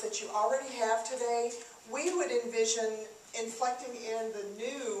process that you already have today, we would envision inflecting in the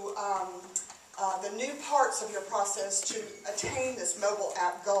new parts of your process to attain this mobile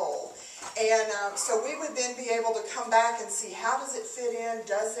app goal. And so we would then be able to come back and see, how does it fit in?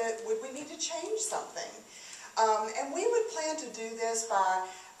 Would we need to change something? And we would plan to do this by,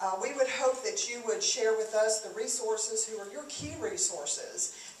 we would hope that you would share with us the resources who are your key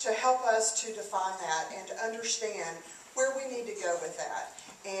resources to help us to define that and to understand where we need to go with that.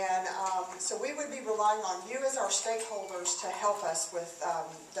 And so we would be relying on you as our stakeholders to help us with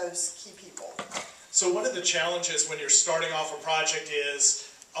those key people. So one of the challenges when you're starting off a project is,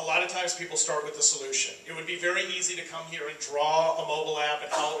 a lot of times people start with the solution. It would be very easy to come here and draw a mobile app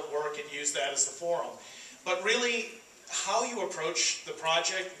and how it would work and use that as the forum. But really, how you approach the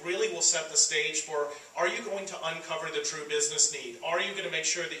project really will set the stage for, are you going to uncover the true business need? Are you going to make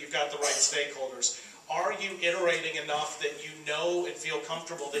sure that you've got the right stakeholders? Are you iterating enough that you know and feel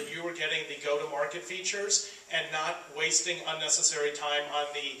comfortable that you are getting the go-to-market features and not wasting unnecessary time on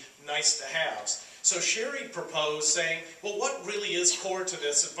the nice-to-haves? So Sherry proposed saying, well, what really is core to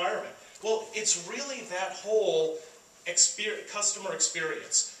this environment? Well, it's really that whole customer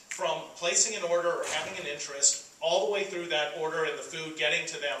experience, from placing an order or having an interest, all the way through that order and the food getting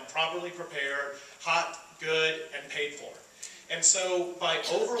to them properly prepared, hot, good, and paid for. And so by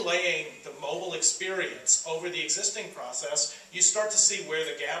overlaying the mobile experience over the existing process, you start to see where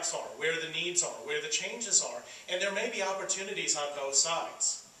the gaps are, where the needs are, where the changes are, and there may be opportunities on both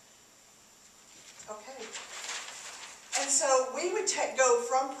sides. Okay. And so we would go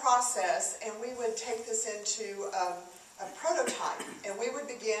from process, and we would take this into a prototype, and we would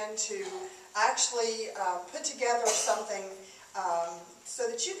begin to actually put together something so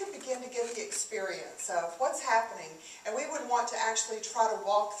that you can begin to get the experience of what's happening. And we would want to actually try to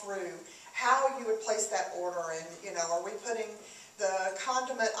walk through how you would place that order, and, you know, are we putting the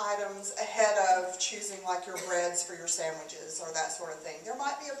condiment items ahead of choosing like your breads for your sandwiches or that sort of thing. There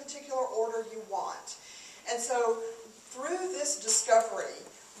might be a particular order you want. And so through this discovery,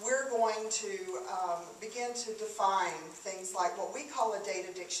 we're going to begin to define things like what we call a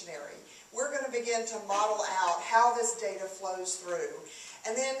data dictionary. We're going to begin to model out how this data flows through.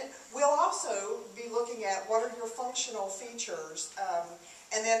 And then we'll also be looking at what are your functional features,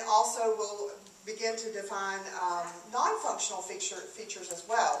 and then also we'll begin to define non-functional features as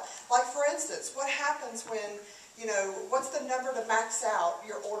well. Like, for instance, what happens when, you know, what's the number to max out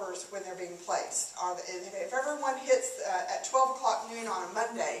your orders when they're being placed? If everyone hits at 12 o'clock noon on a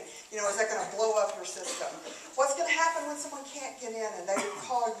Monday, you know, is that going to blow up your system? What's going to happen when someone can't get in and they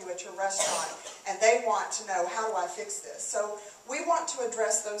call you at your restaurant and they want to know, how do I fix this? So we want to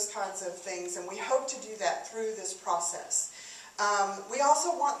address those kinds of things, and we hope to do that through this process. We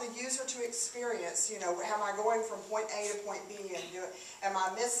also want the user to experience, you know, am I going from point A to point B, and am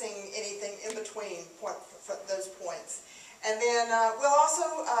I missing anything in between those points? And then we'll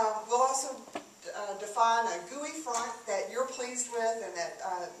also define a GUI front that you're pleased with and that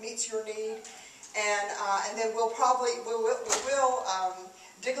meets your need, and then we'll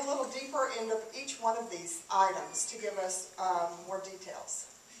dig a little deeper into each one of these items to give us more details.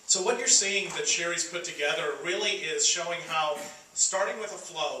 So what you're seeing that Sherry's put together really is showing how, starting with a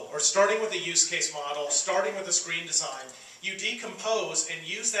flow, or starting with a use case model, starting with a screen design, you decompose and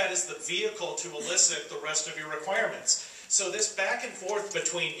use that as the vehicle to elicit the rest of your requirements. So this back and forth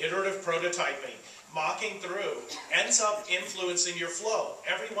between iterative prototyping, mocking through, ends up influencing your flow,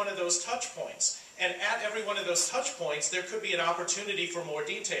 every one of those touch points. And at every one of those touch points, there could be an opportunity for more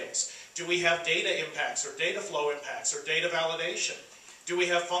details. Do we have data impacts, or data flow impacts, or data validation? Do we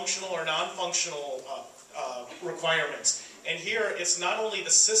have functional or non-functional requirements? And here, it's not only the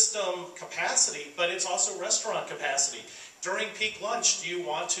system capacity, but it's also restaurant capacity. During peak lunch, do you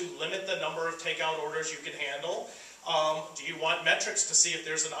want to limit the number of takeout orders you can handle? Do you want metrics to see if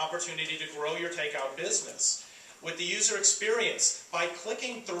there's an opportunity to grow your takeout business? With the user experience, by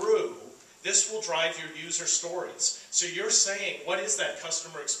clicking through, this will drive your user stories. So you're saying, what is that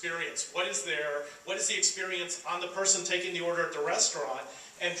customer experience? What is the experience on the person taking the order at the restaurant?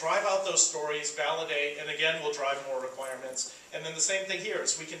 And drive out those stories, validate, and again, we'll drive more requirements. And then the same thing here,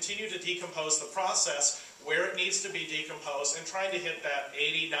 as we continue to decompose the process where it needs to be decomposed and trying to hit that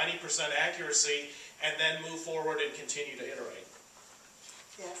 80–90% accuracy, and then move forward and continue to iterate.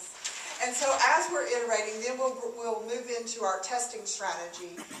 Yes. And so as we're iterating, then we'll move into our testing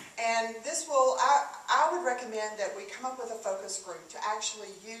strategy. And this will, I would recommend that we come up with a focus group to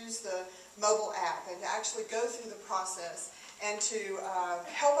actually use the mobile app and to actually go through the process and to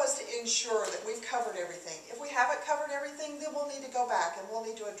help us to ensure that we've covered everything. If we haven't covered everything, then we'll need to go back and we'll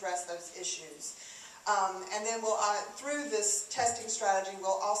need to address those issues. And then we'll, through this testing strategy,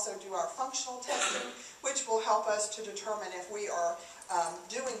 we'll also do our functional testing, which will help us to determine if we are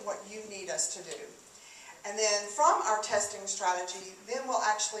doing what you need us to do. And then from our testing strategy, then we'll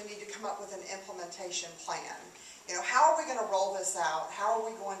actually need to come up with an implementation plan. You know, how are we going to roll this out? How are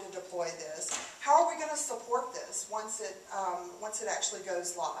we going to deploy this? How are we going to support this once it actually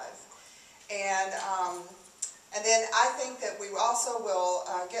goes live? And then I think that we also will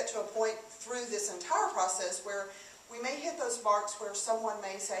get to a point through this entire process where we may hit those marks where someone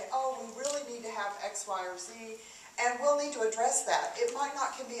may say, oh, we really need to have X, Y, or Z, and we'll need to address that. It might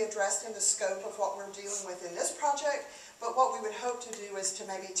not can be addressed in the scope of what we're dealing with in this project, but what we would hope to do is to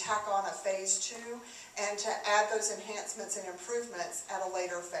maybe tack on a phase 2 and to add those enhancements and improvements at a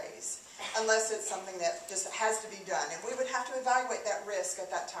later phase, unless it's something that just has to be done. And we would have to evaluate that risk at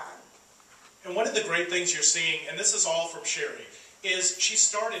that time. And one of the great things you're seeing, and this is all from Sherry, is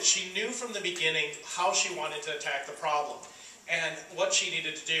she knew from the beginning how she wanted to attack the problem and what she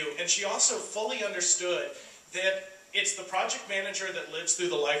needed to do. And she also fully understood that it's the project manager that lives through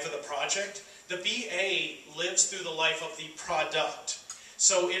the life of the project. The BA lives through the life of the product.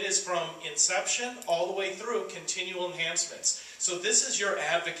 So it is from inception all the way through continual enhancements. So this is your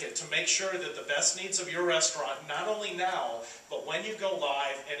advocate to make sure that the best needs of your restaurant, not only now, but when you go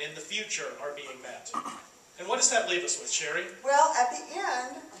live and in the future, are being met. And what does that leave us with, Sherry? Well, at the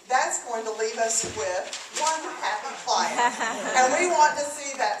end, that's going to leave us with one happy client. And we want to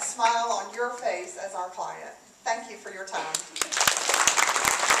see that smile on your face as our client. Thank you for your time.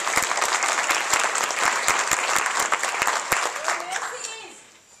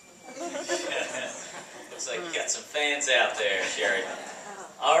 Looks like you got some fans out there, Sherry.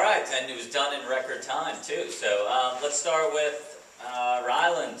 All right, and it was done in record time, too. So let's start with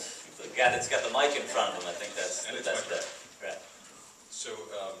Ryland, the guy that's got the mic in front of him. I think that's the best bet. Right. So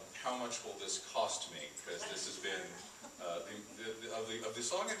how much will this cost me? Because this has been, of the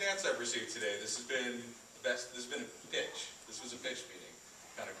song and dance I've received today, this has been the best. This has been a pitch. This was a pitch meeting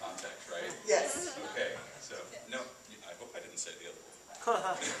kind of context, right? Yes. Okay, so, no, I hope I didn't say the other word.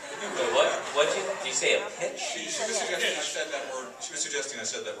 What did you say, a pitch? She was suggesting I said that word. She was suggesting I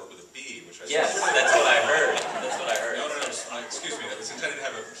said that word with a B, which I said. Yes, that's what I heard. That's what I heard. No, excuse me. That was intended to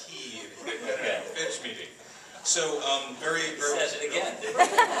have a P in a pitch meeting. So, very. Says it again.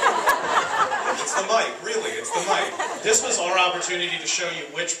 It's the mic, really. It's the mic. This was our opportunity to show you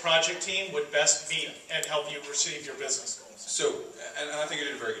which project team would best meet and help you receive your business goals. So, and I think you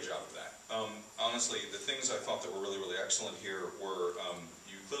did a very good job of that. Honestly, the things I thought that were really, really excellent here were,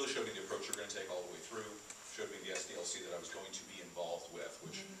 you clearly showed me the approach you're going to take all the way through, showed me the SDLC that I was going to be involved with,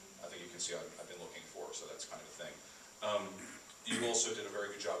 which I think you can see I've been looking for, so that's kind of a thing. You also did a very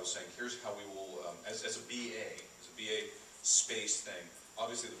good job of saying, here's how we will, as a BA space thing,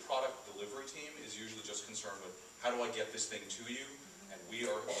 obviously the product delivery team is usually just concerned with, how do I get this thing to you? And we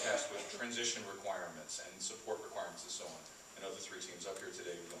are tasked with transition requirements and support requirements and so on. And of the three teams up here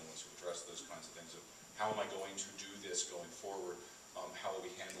today, we're the only ones who address those kinds of things of how am I going to do this going forward, how will we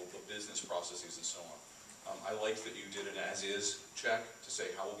handle the business processes and so on. I liked that you did an as-is check to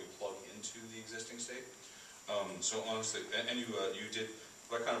say how will we plug into the existing state. So honestly, and you did,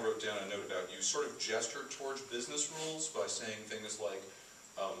 what I kind of wrote down a note about, you sort of gestured towards business rules by saying things like,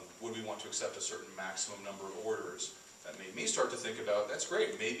 would we want to accept a certain maximum number of orders? That made me start to think about, that's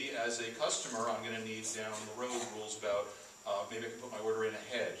great, maybe as a customer I'm going to need down the road rules about, maybe I can put my order in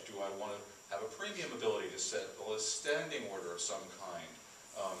ahead. Do I want to have a premium ability to set a standing order of some kind?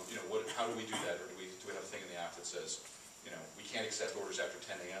 How do we do that? Or do we have a thing in the app that says, we can't accept orders after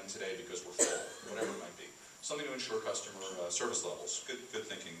 10 a.m. today because we're full, whatever it might be. Something to ensure customer service levels. Good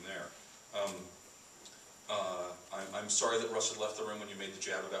thinking there. I'm sorry that Russ had left the room when you made the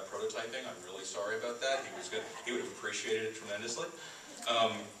jab about prototyping. I'm really sorry about that. He was good. He would have appreciated it tremendously.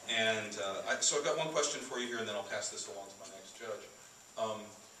 So I've got one question for you here, and then I'll pass this along to my next judge.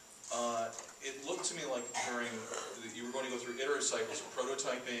 It looked to me like you were going to go through iterative cycles of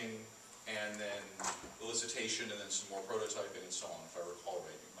prototyping, and then elicitation, and then some more prototyping, and so on. If I recall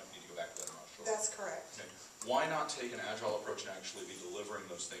right, you might need to go back to that. I'm not sure. That's correct. Okay. Why not take an agile approach and actually be delivering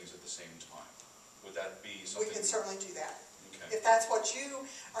those things at the same time? Would that be something? We can certainly do that. Okay. If that's what you,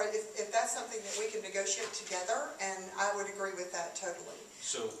 or if that's something that we can negotiate together, and I would agree with that totally.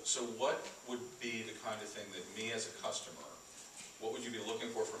 So what would be the kind of thing that me as a customer, what would you be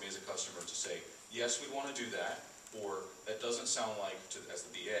looking for me as a customer to say, yes, we want to do that, or that doesn't sound like, as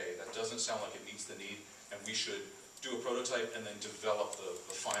the BA, that doesn't sound like it meets the need, and we should do a prototype and then develop the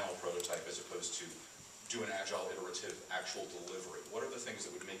final prototype as opposed to do an agile, iterative, actual delivery? What are the things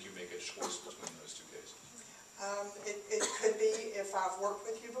that would make you make a choice between those two cases? It could be if I've worked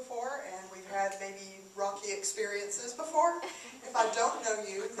with you before and we've had maybe rocky experiences before. If I don't know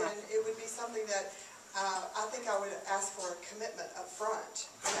you, then it would be something that I think I would ask for a commitment up front,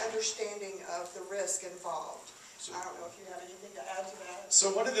 an understanding of the risk involved. I don't know if you have anything to add to that.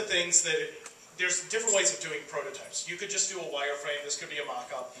 So one of the things that, there's different ways of doing prototypes. You could just do a wireframe, this could be a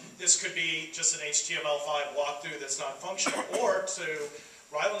mock-up, this could be just an HTML5 walkthrough that's not functional, or to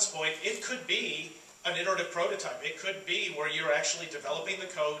Ryland's point, it could be an iterative prototype. It could be where you're actually developing the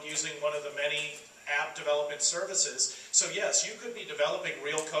code using one of the many app development services. So yes, you could be developing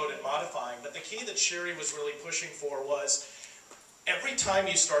real code and modifying, but the key that Sherry was really pushing for was every time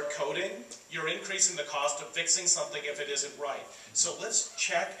you start coding, you're increasing the cost of fixing something if it isn't right. So let's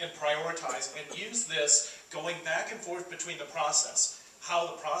check and prioritize and use this going back and forth between the process. How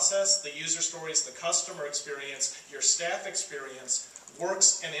the process, the user stories, the customer experience, your staff experience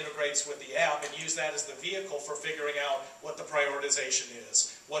works and integrates with the app, and use that as the vehicle for figuring out what the prioritization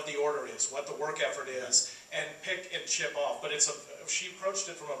is, what the order is, what the work effort is, and pick and chip off. But she approached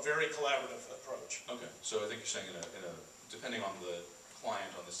it from a very collaborative approach. Okay, so I think you're saying depending on the client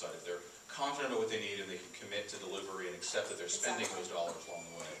on this side, if they're confident about what they need and they can commit to delivery and accept that they're spending those dollars along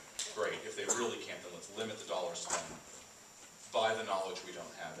the way, great. If they really can't, then let's limit the dollars spent, buy the knowledge we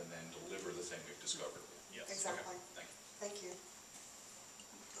don't have, and then deliver the thing we've discovered. Yes. Exactly. Okay, thank you. Thank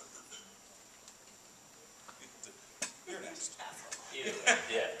you.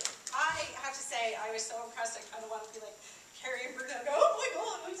 Yeah. I have to say, I was so impressed, I kind of want to be like Carrie and Bruno, go, oh my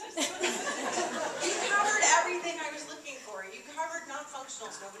God, I'm so sorry. You covered everything I was looking for. You covered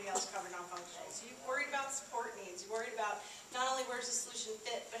non-functionals, nobody else covered non-functionals. You worried about support needs. You worried about not only where does the solution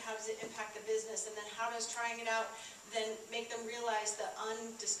fit, but how does it impact the business, and then how does trying it out then make them realize the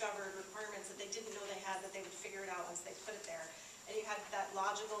undiscovered requirements that they didn't know they had, that they would figure it out once they put it there. And you had that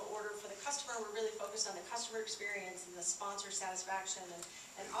logical order for the customer. We're really focused on the customer experience and the sponsor satisfaction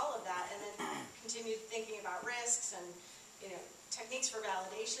and all of that, and then continued thinking about risks and techniques for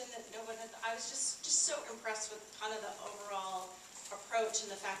validation that no one had. I was just so impressed with kind of the overall approach and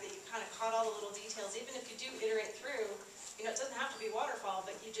the fact that you kind of caught all the little details. Even if you do iterate through, it doesn't have to be waterfall,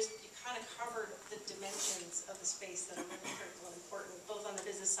 but you kind of covered the dimensions of the space that are really critical and important, both on the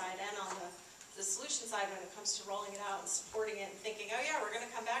business side and on the solution side when it comes to rolling it out and supporting it and thinking, oh yeah, we're going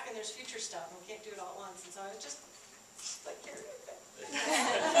to come back and there's future stuff and we can't do it all at once. And so I was just like, Carrie.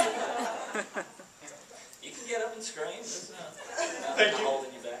 You can get up and scream. There's not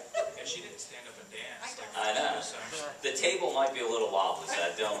holding you back. Yeah, she didn't stand up and dance. I know. The table might be a little wobbly, so I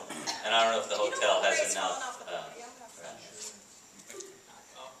don't know if the hotel has enough.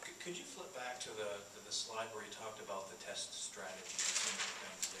 Could you flip back to the slide where you talked about the test strategy and some of the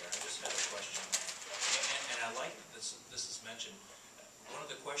things there? I just had a question. And I like that this is mentioned. One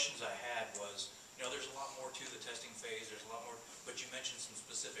of the questions I had was, there's a lot more to the testing phase, there's a lot more, but you mentioned some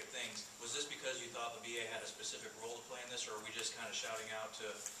specific things. Was this because you thought the BA had a specific role to play in this, or are we just kind of shouting out to,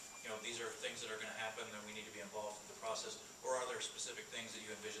 these are things that are going to happen and we need to be involved in the process, or are there specific things that you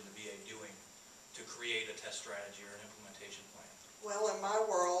envision the BA doing to create a test strategy or an implementation plan? Well, in my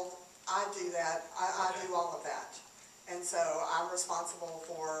world, I do that. I do all of that. And so I'm responsible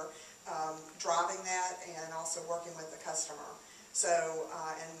for driving that and also working with the customer. So,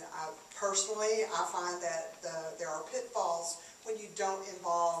 personally, I find that there are pitfalls when you don't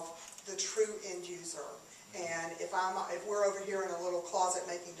involve the true end user. And if we're over here in a little closet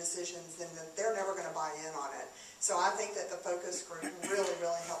making decisions, then they're never going to buy in on it. So I think that the focus group really,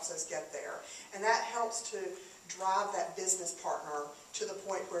 really helps us get there. And that helps to drive that business partner to the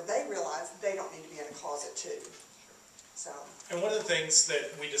point where they realize they don't need to be in a closet too. So. And one of the things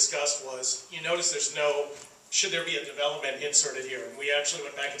that we discussed was, you notice there's should there be a development inserted here? And we actually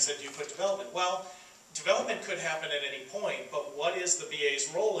went back and said, do you put development? Well, development could happen at any point, but what is the BA's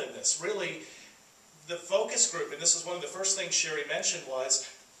role in this? Really, the focus group, and this is one of the first things Sherry mentioned, was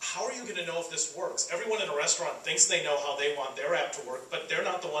how are you going to know if this works? Everyone in a restaurant thinks they know how they want their app to work, but they're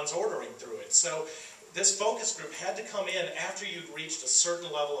not the ones ordering through it. So this focus group had to come in after you'd reached a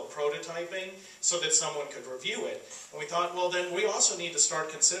certain level of prototyping so that someone could review it. And we thought, well, then we also need to start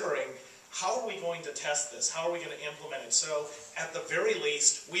considering, how are we going to test this? How are we going to implement it? So at the very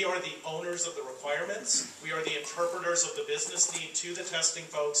least, we are the owners of the requirements. We are the interpreters of the business need to the testing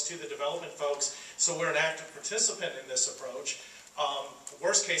folks, to the development folks. So we're an active participant in this approach.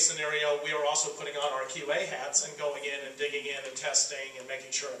 Worst case scenario, we are also putting on our QA hats and going in and digging in and testing and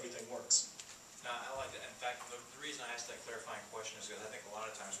making sure everything works. No, I like that. In fact, the reason I asked that clarifying question is because I think a lot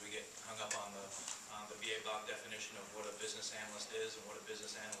of times we get hung up on the BAWorld definition of what a business analyst is and what a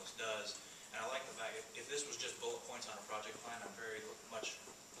business analyst does. And I like the fact, if this was just bullet points on a project plan, I'm very much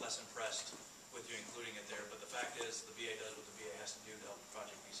less impressed with you including it there. But the fact is, the BA does what the BA has to do to help the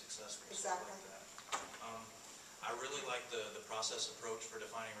project be successful. Exactly. So I like that. I really like the process approach for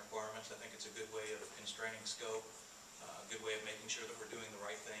defining requirements. I think it's a good way of constraining scope, a good way of making sure that we're doing the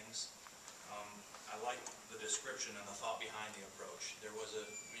right things. I like the description and the thought behind the approach. There was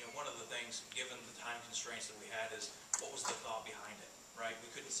one of the things, given the time constraints that we had, is what was the thought behind it, right? We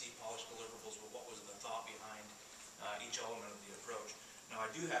couldn't see polished deliverables, but what was the thought behind each element of the approach? Now, I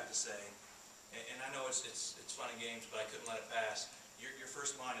do have to say, and I know it's fun and games, but I couldn't let it pass. Your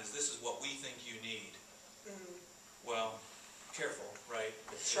first line is, this is what we think you need. Mm-hmm. Well, careful, right?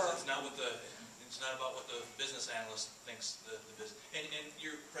 Sure. It's not about what the business analyst thinks the business. And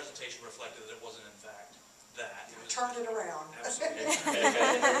your presentation reflected that it wasn't in fact that. Turned it around. Absolutely.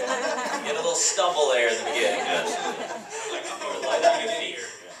 You get a little stumble there in the beginning. Like, You're light on your feet.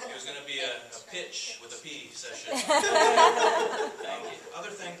 It was going to be a pitch with a P session. Thank you.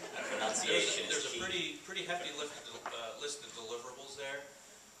 Other thing, Pronunciation there's is a key. pretty hefty list of deliverables there.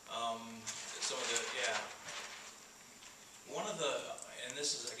 Some of the, one of the, and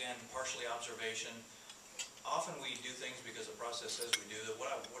this is again partially observation, often we do things because the process says we do. What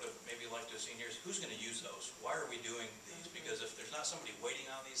I would have maybe liked to have seen here is, who's going to use those? Why are we doing these? Because if there's not somebody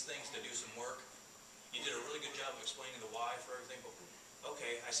waiting on these things to do some work, you did a really good job of explaining the why for everything, but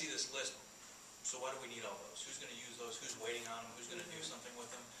okay, I see this list, so why do we need all those? Who's going to use those? Who's waiting on them? Who's going to do something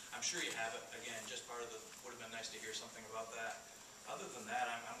with them? I'm sure you have it. Again, just part of the, would have been nice to hear something about that. other than that,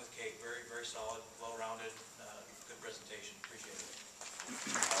 I'm with Kate. Very, very solid, well-rounded, good presentation. Appreciate it.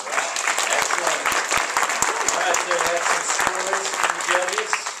 All right, excellent. All right, so we have some scores from the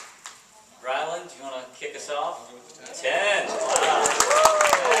judges. Ryland, do you want to kick us off? 10. Wow.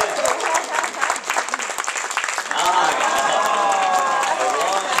 9.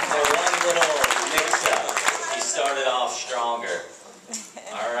 The one little mix-up. He started off stronger.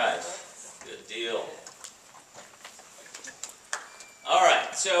 All right, good deal. All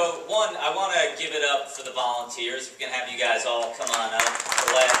right, so one, I want to give it up for the volunteers. We're going to have you guys all come on up.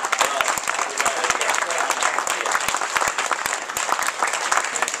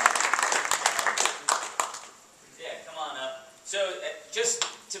 Yeah, come on up. So just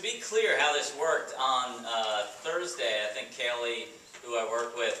to be clear how this worked, on Thursday, I think Kaylee, who I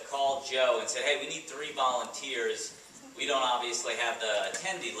work with, called Joe and said, hey, we need 3 volunteers. We don't obviously have the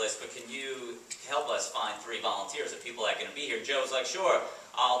attendee list, but can you help us find 3 volunteers of people that are going to be here? Joe was like, sure,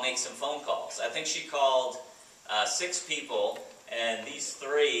 I'll make some phone calls. I think she called 6 people, and these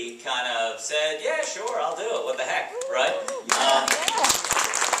 3 kind of said, yeah, sure, I'll do it. What the heck, right?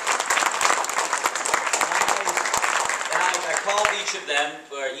 I called each of them,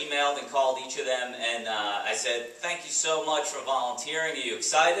 or emailed and called each of them, and I said, thank you so much for volunteering. Are you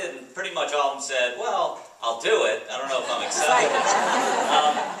excited? And pretty much all of them said, well, I'll do it. I don't know if I'm excited.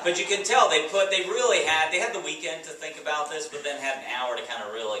 But you can tell they had the weekend to think about this, but then had an hour to kind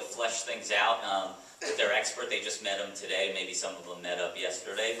of really flesh things out with their expert. They just met him today. Maybe some of them met up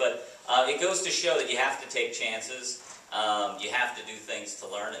yesterday. But it goes to show that you have to take chances. You have to do things to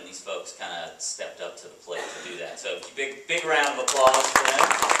learn, and these folks kind of stepped up to the plate to do that. So big round of applause for them.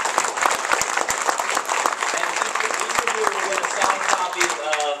 And each of you will win a signed copy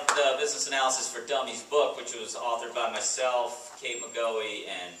of the Business Analysis for Dummies book, which was authored by myself, Kate McGoey,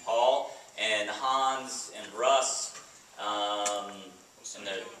 and Paul, and Hans and Russ, and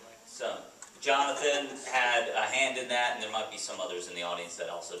Jonathon had a hand in that, and there might be some others in the audience that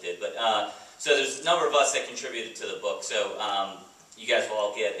also did. But so there's a number of us that contributed to the book, so you guys will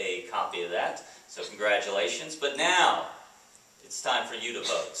all get a copy of that. So congratulations. But now it's time for you to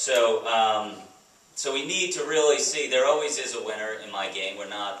vote. So so we need to really see. There always is a winner in my game. We're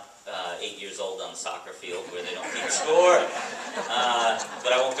not 8 years old on the soccer field where they don't keep score.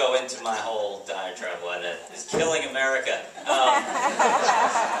 But I won't go into my whole diatribe why that is killing America.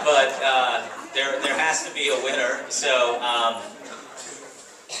 But there has to be a winner. So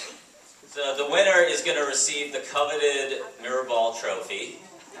so the winner is going to receive the coveted Mirror Ball trophy.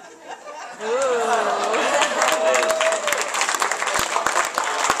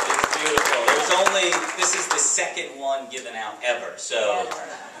 It's beautiful. This is the second one given out ever. So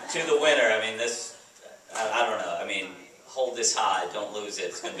to the winner, I mean, this, I don't know, I mean, hold this high, don't lose it,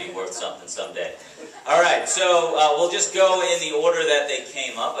 it's going to be worth something someday. All right, so we'll just go in the order that they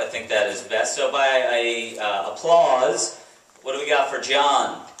came up. I think that is best. So by applause, what do we got for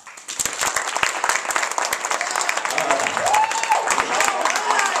John?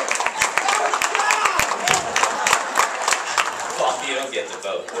 You don't get to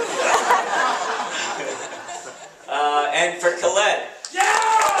vote. And for Colette. Yeah!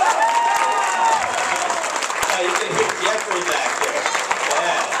 Oh, you can hear Jeffrey back there.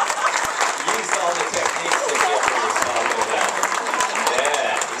 Yeah. Used all the techniques that Jeffrey was talking about.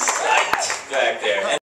 Yeah, he's psyched back there.